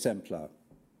middle-class exemplar.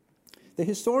 The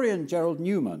historian Gerald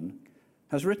Newman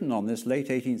has written on this late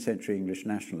 18th century English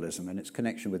nationalism and its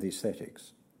connection with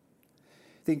aesthetics.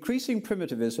 The increasing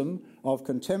primitivism of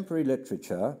contemporary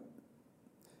literature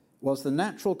was the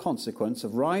natural consequence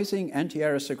of rising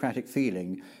anti-aristocratic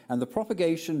feeling and the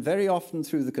propagation, very often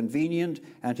through the convenient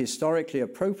and historically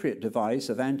appropriate device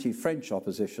of anti-French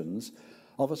oppositions,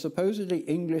 of a supposedly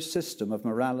English system of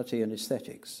morality and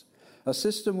aesthetics, a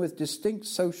system with distinct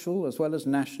social as well as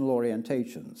national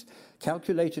orientations,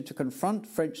 calculated to confront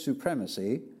French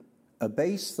supremacy,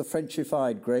 abase the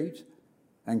Frenchified great,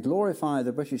 and glorify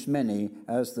the British many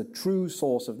as the true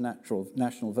source of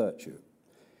national virtue.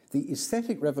 The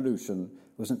aesthetic revolution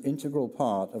was an integral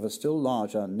part of a still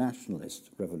larger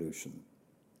nationalist revolution.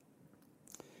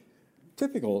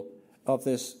 Typical of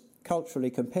this culturally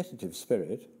competitive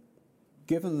spirit,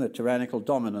 given the tyrannical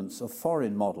dominance of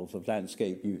foreign models of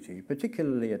landscape beauty,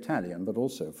 particularly Italian but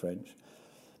also French,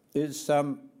 is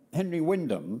Henry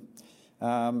Wyndham,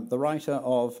 the writer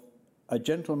of A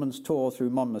Gentleman's Tour Through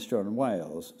Monmouthshire and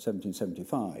Wales,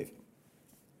 1775.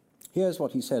 Here's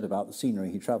what he said about the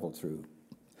scenery he travelled through.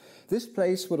 "This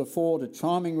place would afford a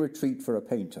charming retreat for a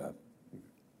painter,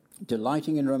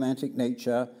 delighting in romantic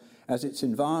nature, as its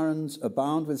environs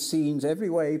abound with scenes every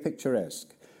way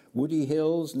picturesque. Woody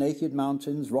hills, naked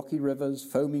mountains, rocky rivers,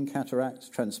 foaming cataracts,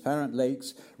 transparent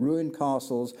lakes, ruined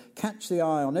castles catch the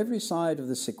eye on every side of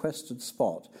this sequestered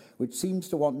spot, which seems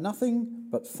to want nothing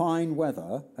but fine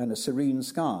weather and a serene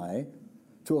sky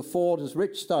to afford as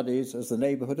rich studies as the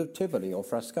neighbourhood of Tivoli or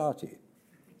Frascati."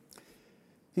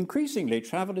 Increasingly,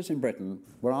 travellers in Britain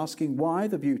were asking why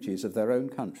the beauties of their own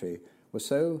country were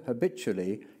so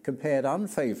habitually compared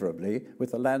unfavourably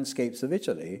with the landscapes of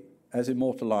Italy as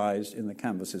immortalised in the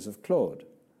canvases of Claude.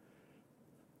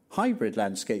 Hybrid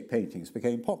landscape paintings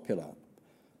became popular,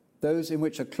 those in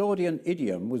which a Claudian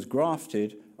idiom was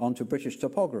grafted onto British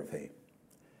topography,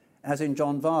 as in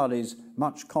John Varley's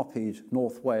much-copied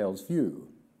North Wales view.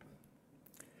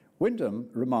 Wyndham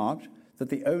remarked that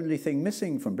the only thing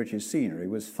missing from British scenery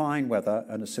was fine weather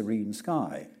and a serene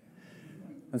sky,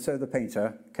 and so the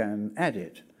painter can add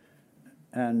it.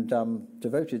 And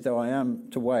devoted though I am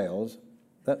to Wales,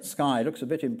 that sky looks a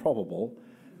bit improbable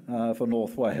for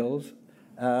North Wales,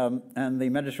 and the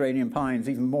Mediterranean pines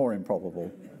even more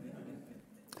improbable.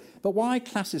 But why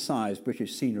classicise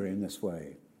British scenery in this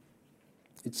way?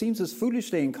 It seems as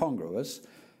foolishly incongruous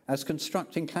as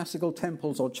constructing classical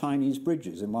temples or Chinese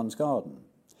bridges in one's garden.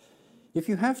 If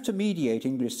you have to mediate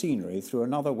English scenery through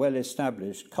another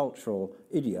well-established cultural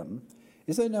idiom,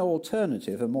 is there no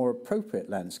alternative and more appropriate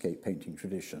landscape painting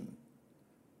tradition?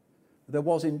 There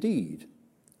was indeed,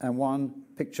 and one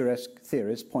picturesque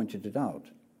theorist pointed it out.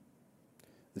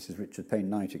 This is Richard Payne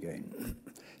Knight again.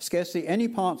 "Scarcely any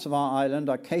parts of our island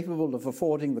are capable of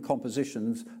affording the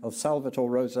compositions of Salvator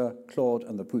Rosa, Claude,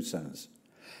 and the Poussins,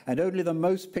 and only the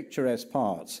most picturesque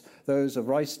parts, those of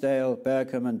Ruysdael,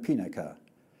 Berchem, and Pienaar.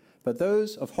 But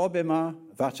those of Hobbema,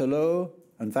 Waterloo,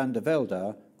 and Van der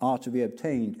Velde are to be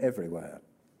obtained everywhere."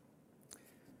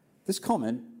 This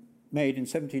comment, made in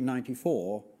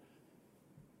 1794,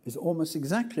 is almost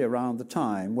exactly around the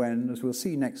time when, as we'll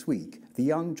see next week, the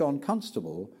young John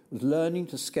Constable was learning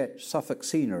to sketch Suffolk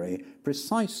scenery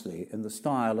precisely in the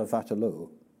style of Waterloo.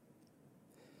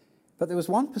 But there was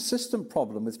one persistent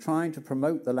problem with trying to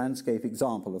promote the landscape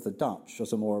example of the Dutch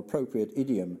as a more appropriate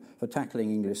idiom for tackling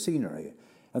English scenery,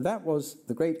 And that was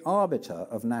the great arbiter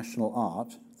of national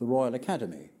art, the Royal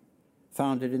Academy,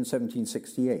 founded in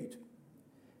 1768.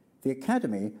 The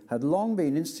Academy had long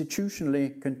been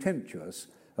institutionally contemptuous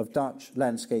of Dutch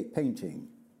landscape painting,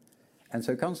 and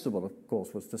so Constable, of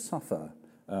course, was to suffer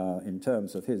in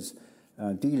terms of his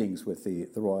dealings with the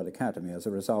Royal Academy as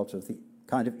a result of the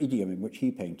kind of idiom in which he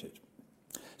painted.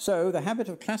 So the habit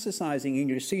of classicising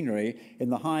English scenery in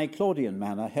the high Claudian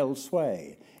manner held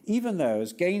sway, even though,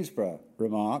 as Gainsborough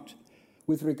remarked,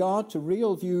 with regard to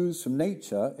real views from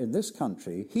nature in this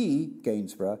country, he,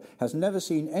 Gainsborough, has never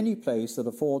seen any place that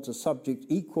affords a subject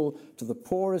equal to the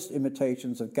poorest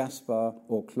imitations of Gaspar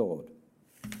or Claude.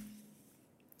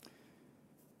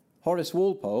 Horace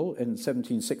Walpole, in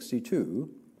 1762,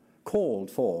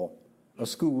 called for a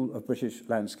school of British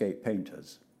landscape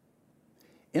painters.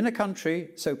 In a country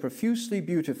so profusely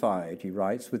beautified, he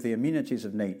writes, with the amenities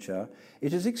of nature,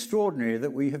 it is extraordinary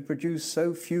that we have produced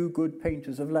so few good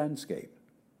painters of landscape.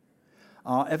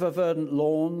 Our ever-verdant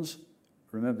lawns,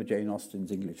 remember Jane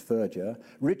Austen's English verdure,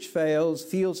 rich vales,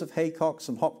 fields of haycocks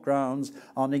and hop grounds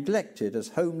are neglected as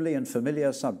homely and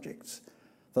familiar subjects.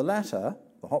 The latter,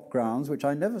 the hop grounds, which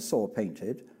I never saw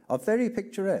painted, are very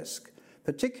picturesque,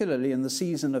 particularly in the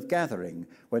season of gathering,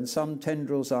 when some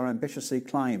tendrils are ambitiously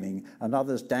climbing and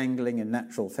others dangling in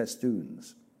natural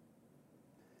festoons.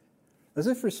 As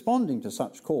if responding to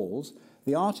such calls,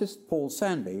 the artist Paul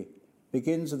Sandby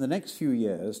begins in the next few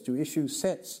years to issue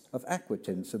sets of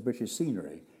aquatints of British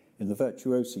scenery in the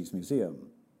Virtuosi's Museum.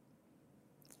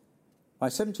 By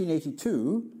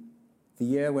 1782, the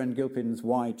year when Gilpin's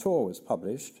Wye Tour was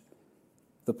published,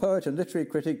 the poet and literary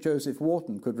critic Joseph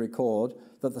Warton could record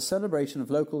that the celebration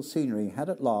of local scenery had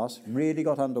at last really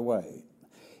got underway.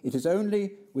 It is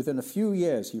only within a few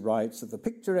years, he writes, that the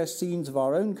picturesque scenes of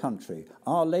our own country,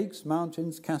 our lakes,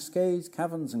 mountains, cascades,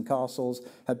 caverns and castles,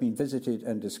 have been visited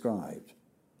and described.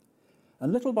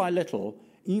 And little by little,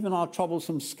 even our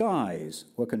troublesome skies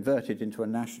were converted into a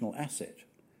national asset.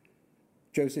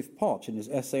 Joseph Pott, in his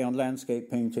essay on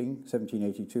landscape painting,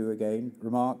 1782 again,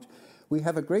 remarked, "We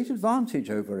have a great advantage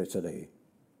over Italy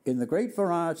in the great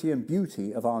variety and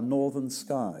beauty of our northern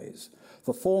skies,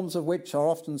 the forms of which are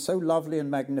often so lovely and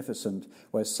magnificent,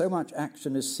 where so much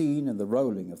action is seen in the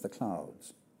rolling of the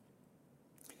clouds."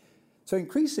 So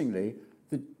increasingly,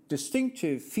 the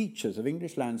distinctive features of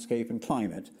English landscape and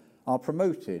climate are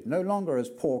promoted no longer as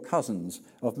poor cousins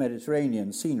of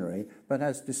Mediterranean scenery, but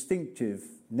as distinctive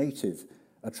native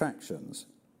attractions.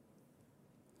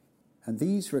 And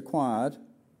these required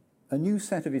a new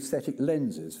set of aesthetic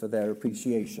lenses for their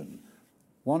appreciation.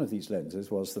 One of these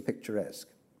lenses was the picturesque.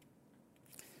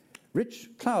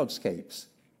 Rich cloudscapes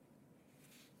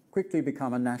quickly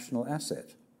become a national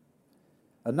asset.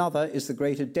 Another is the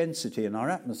greater density in our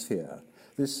atmosphere.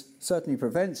 This certainly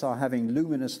prevents our having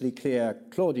luminously clear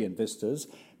Claudian vistas,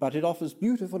 but it offers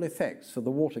beautiful effects for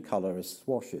the watercolour as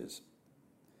swashes.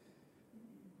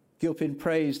 Gilpin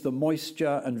praised the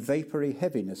moisture and vapoury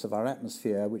heaviness of our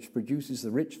atmosphere, which produces the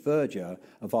rich verdure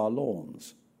of our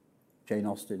lawns, Jane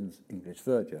Austen's English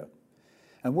verdure.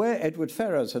 And where Edward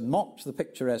Ferrars had mocked the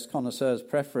picturesque connoisseur's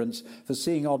preference for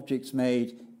seeing objects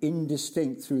made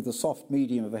indistinct through the soft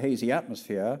medium of a hazy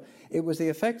atmosphere, it was the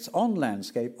effects on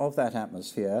landscape of that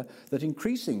atmosphere that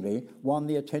increasingly won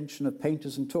the attention of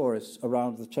painters and tourists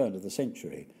around the turn of the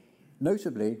century,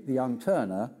 notably the young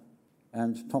Turner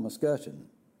and Thomas Girton.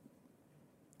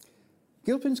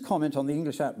 Gilpin's comment on the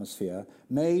English atmosphere,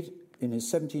 made in his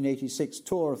 1786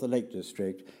 tour of the Lake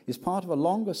District, is part of a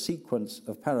longer sequence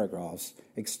of paragraphs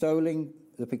extolling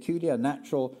the peculiar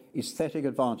natural aesthetic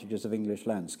advantages of English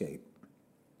landscape.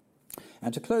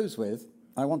 And to close with,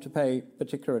 I want to pay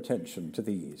particular attention to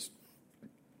these.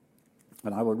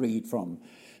 And I will read from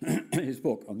his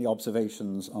book on the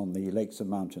observations on the lakes and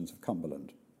mountains of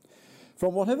Cumberland.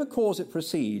 From whatever cause it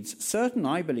proceeds, certain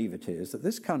I believe it is that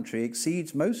this country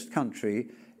exceeds most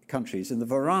countries in the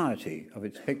variety of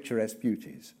its picturesque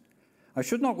beauties. I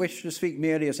should not wish to speak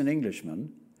merely as an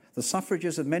Englishman. The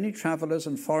suffrages of many travellers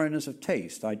and foreigners of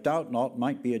taste, I doubt not,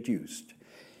 might be adduced.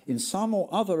 In some or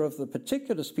other of the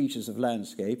particular species of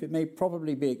landscape, it may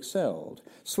probably be excelled.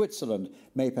 Switzerland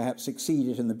may perhaps exceed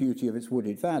it in the beauty of its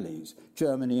wooded valleys,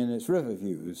 Germany in its river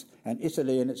views, and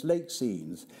Italy in its lake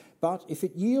scenes. But if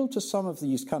it yield to some of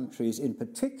these countries in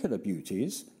particular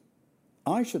beauties,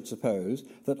 I should suppose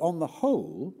that on the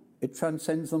whole it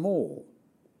transcends them all.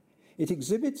 It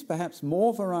exhibits perhaps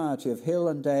more variety of hill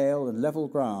and dale and level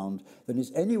ground than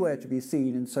is anywhere to be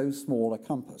seen in so small a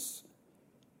compass.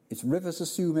 Its rivers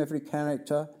assume every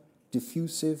character,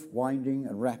 diffusive, winding,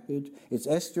 and rapid. Its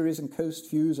estuaries and coast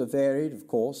views are varied, of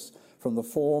course, from the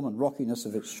form and rockiness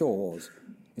of its shores.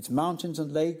 Its mountains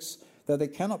and lakes, though they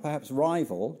cannot perhaps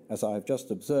rival, as I have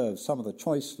just observed, some of the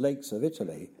choice lakes of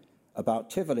Italy, about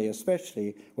Tivoli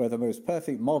especially, where the most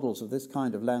perfect models of this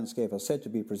kind of landscape are said to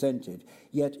be presented,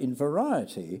 yet in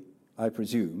variety, I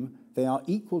presume, they are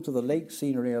equal to the lake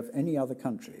scenery of any other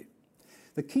country.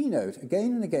 The keynote,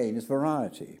 again and again, is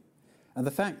variety, and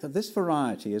the fact that this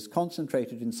variety is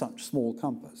concentrated in such small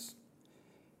compass.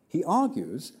 He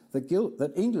argues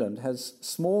that England has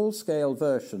small-scale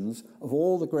versions of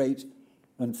all the great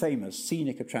and famous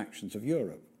scenic attractions of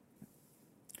Europe.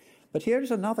 But here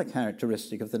is another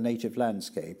characteristic of the native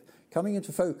landscape coming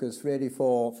into focus really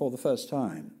for the first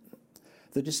time.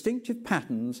 The distinctive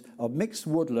patterns of mixed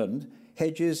woodland,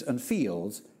 hedges and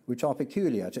fields which are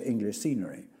peculiar to English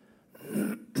scenery.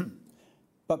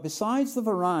 But besides the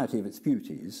variety of its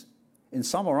beauties, in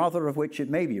some or other of which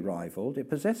it may be rivaled, it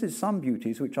possesses some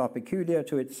beauties which are peculiar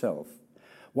to itself.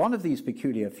 One of these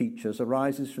peculiar features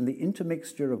arises from the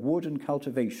intermixture of wood and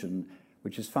cultivation,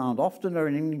 which is found oftener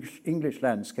in English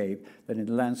landscape than in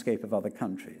the landscape of other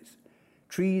countries.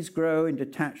 Trees grow in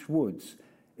detached woods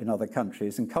in other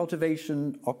countries, and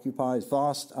cultivation occupies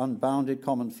vast, unbounded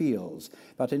common fields.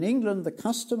 But in England, the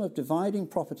custom of dividing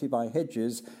property by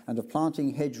hedges and of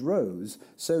planting hedge rows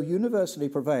so universally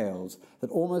prevails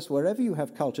that almost wherever you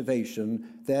have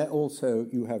cultivation, there also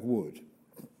you have wood.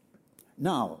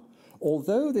 Now,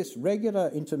 although this regular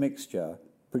intermixture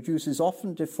produces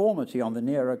often deformity on the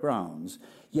nearer grounds,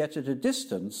 yet at a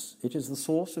distance it is the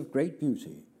source of great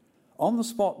beauty. On the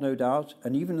spot, no doubt,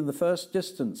 and even in the first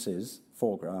distances,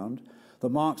 foreground, the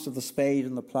marks of the spade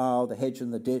and the plough, the hedge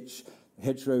and the ditch,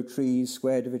 hedgerow trees,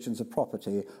 square divisions of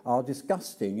property, are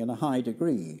disgusting in a high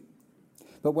degree.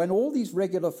 But when all these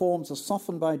regular forms are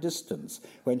softened by distance,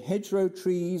 when hedgerow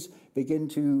trees begin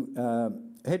to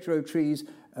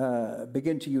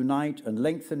unite and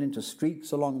lengthen into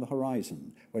streaks along the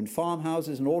horizon, when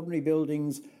farmhouses and ordinary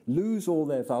buildings lose all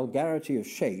their vulgarity of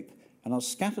shape and are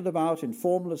scattered about in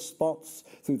formless spots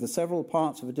through the several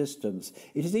parts of a distance,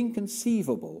 it is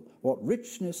inconceivable what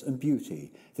richness and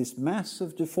beauty this mass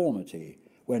of deformity,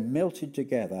 when melted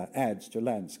together, adds to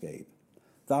landscape.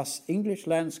 Thus, English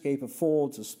landscape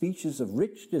affords a species of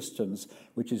rich distance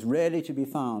which is rarely to be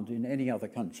found in any other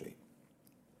country.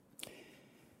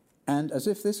 And as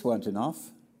if this weren't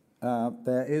enough,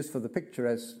 there is for the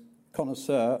picturesque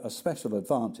connoisseur a special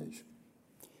advantage.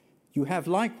 You have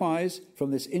likewise,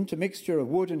 from this intermixture of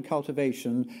wood and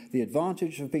cultivation, the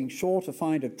advantage of being sure to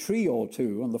find a tree or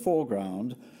two on the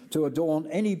foreground to adorn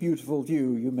any beautiful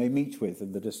view you may meet with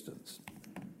in the distance.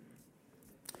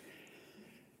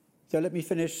 So let me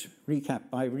finish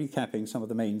by recapping some of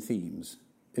the main themes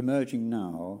emerging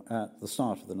now at the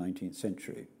start of the 19th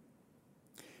century.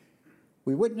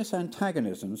 We witness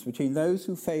antagonisms between those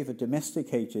who favour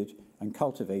domesticated and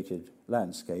cultivated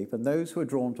landscape and those who are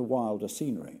drawn to wilder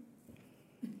scenery.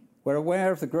 We're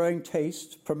aware of the growing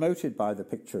taste promoted by the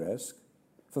picturesque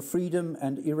for freedom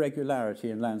and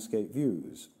irregularity in landscape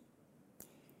views.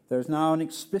 There is now an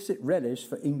explicit relish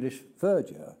for English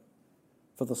verdure,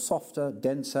 for the softer,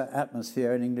 denser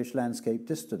atmosphere in English landscape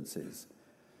distances,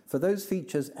 for those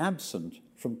features absent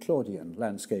from Claudian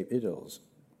landscape idylls.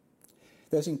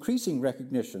 There's increasing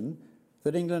recognition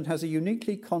that England has a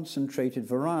uniquely concentrated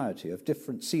variety of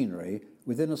different scenery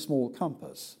within a small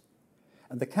compass,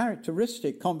 and the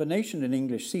characteristic combination in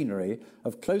English scenery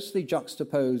of closely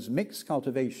juxtaposed mixed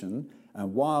cultivation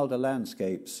and wilder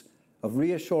landscapes, of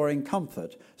reassuring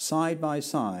comfort side by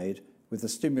side with the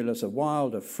stimulus of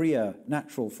wilder, freer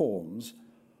natural forms,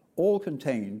 all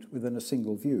contained within a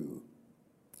single view.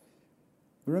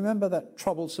 Remember that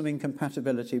troublesome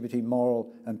incompatibility between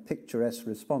moral and picturesque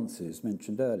responses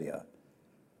mentioned earlier.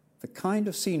 The kind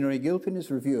of scenery Gilpin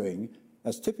is reviewing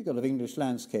as typical of English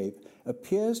landscape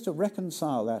appears to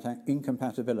reconcile that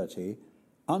incompatibility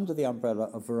under the umbrella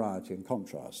of variety and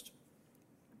contrast.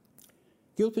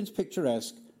 Gilpin's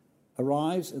picturesque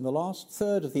arrives in the last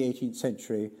third of the 18th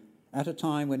century at a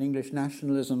time when English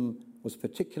nationalism was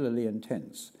particularly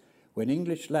intense, when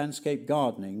English landscape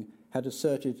gardening had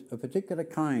asserted a particular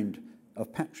kind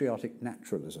of patriotic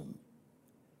naturalism.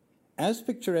 As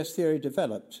picturesque theory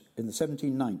developed in the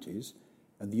 1790s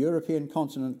and the European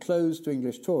continent closed to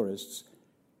English tourists,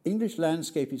 English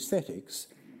landscape aesthetics,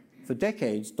 for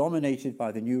decades dominated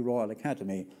by the new Royal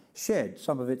Academy, shed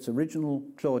some of its original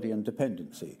Claudian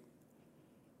dependency.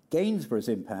 Gainsborough's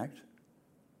impact,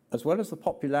 as well as the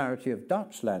popularity of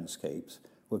Dutch landscapes,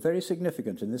 were very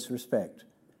significant in this respect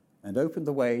and opened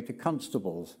the way to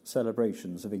Constable's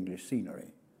celebrations of English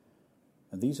scenery.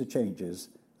 And these are changes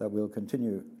that we'll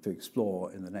continue to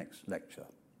explore in the next lecture.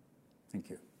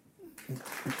 Thank you.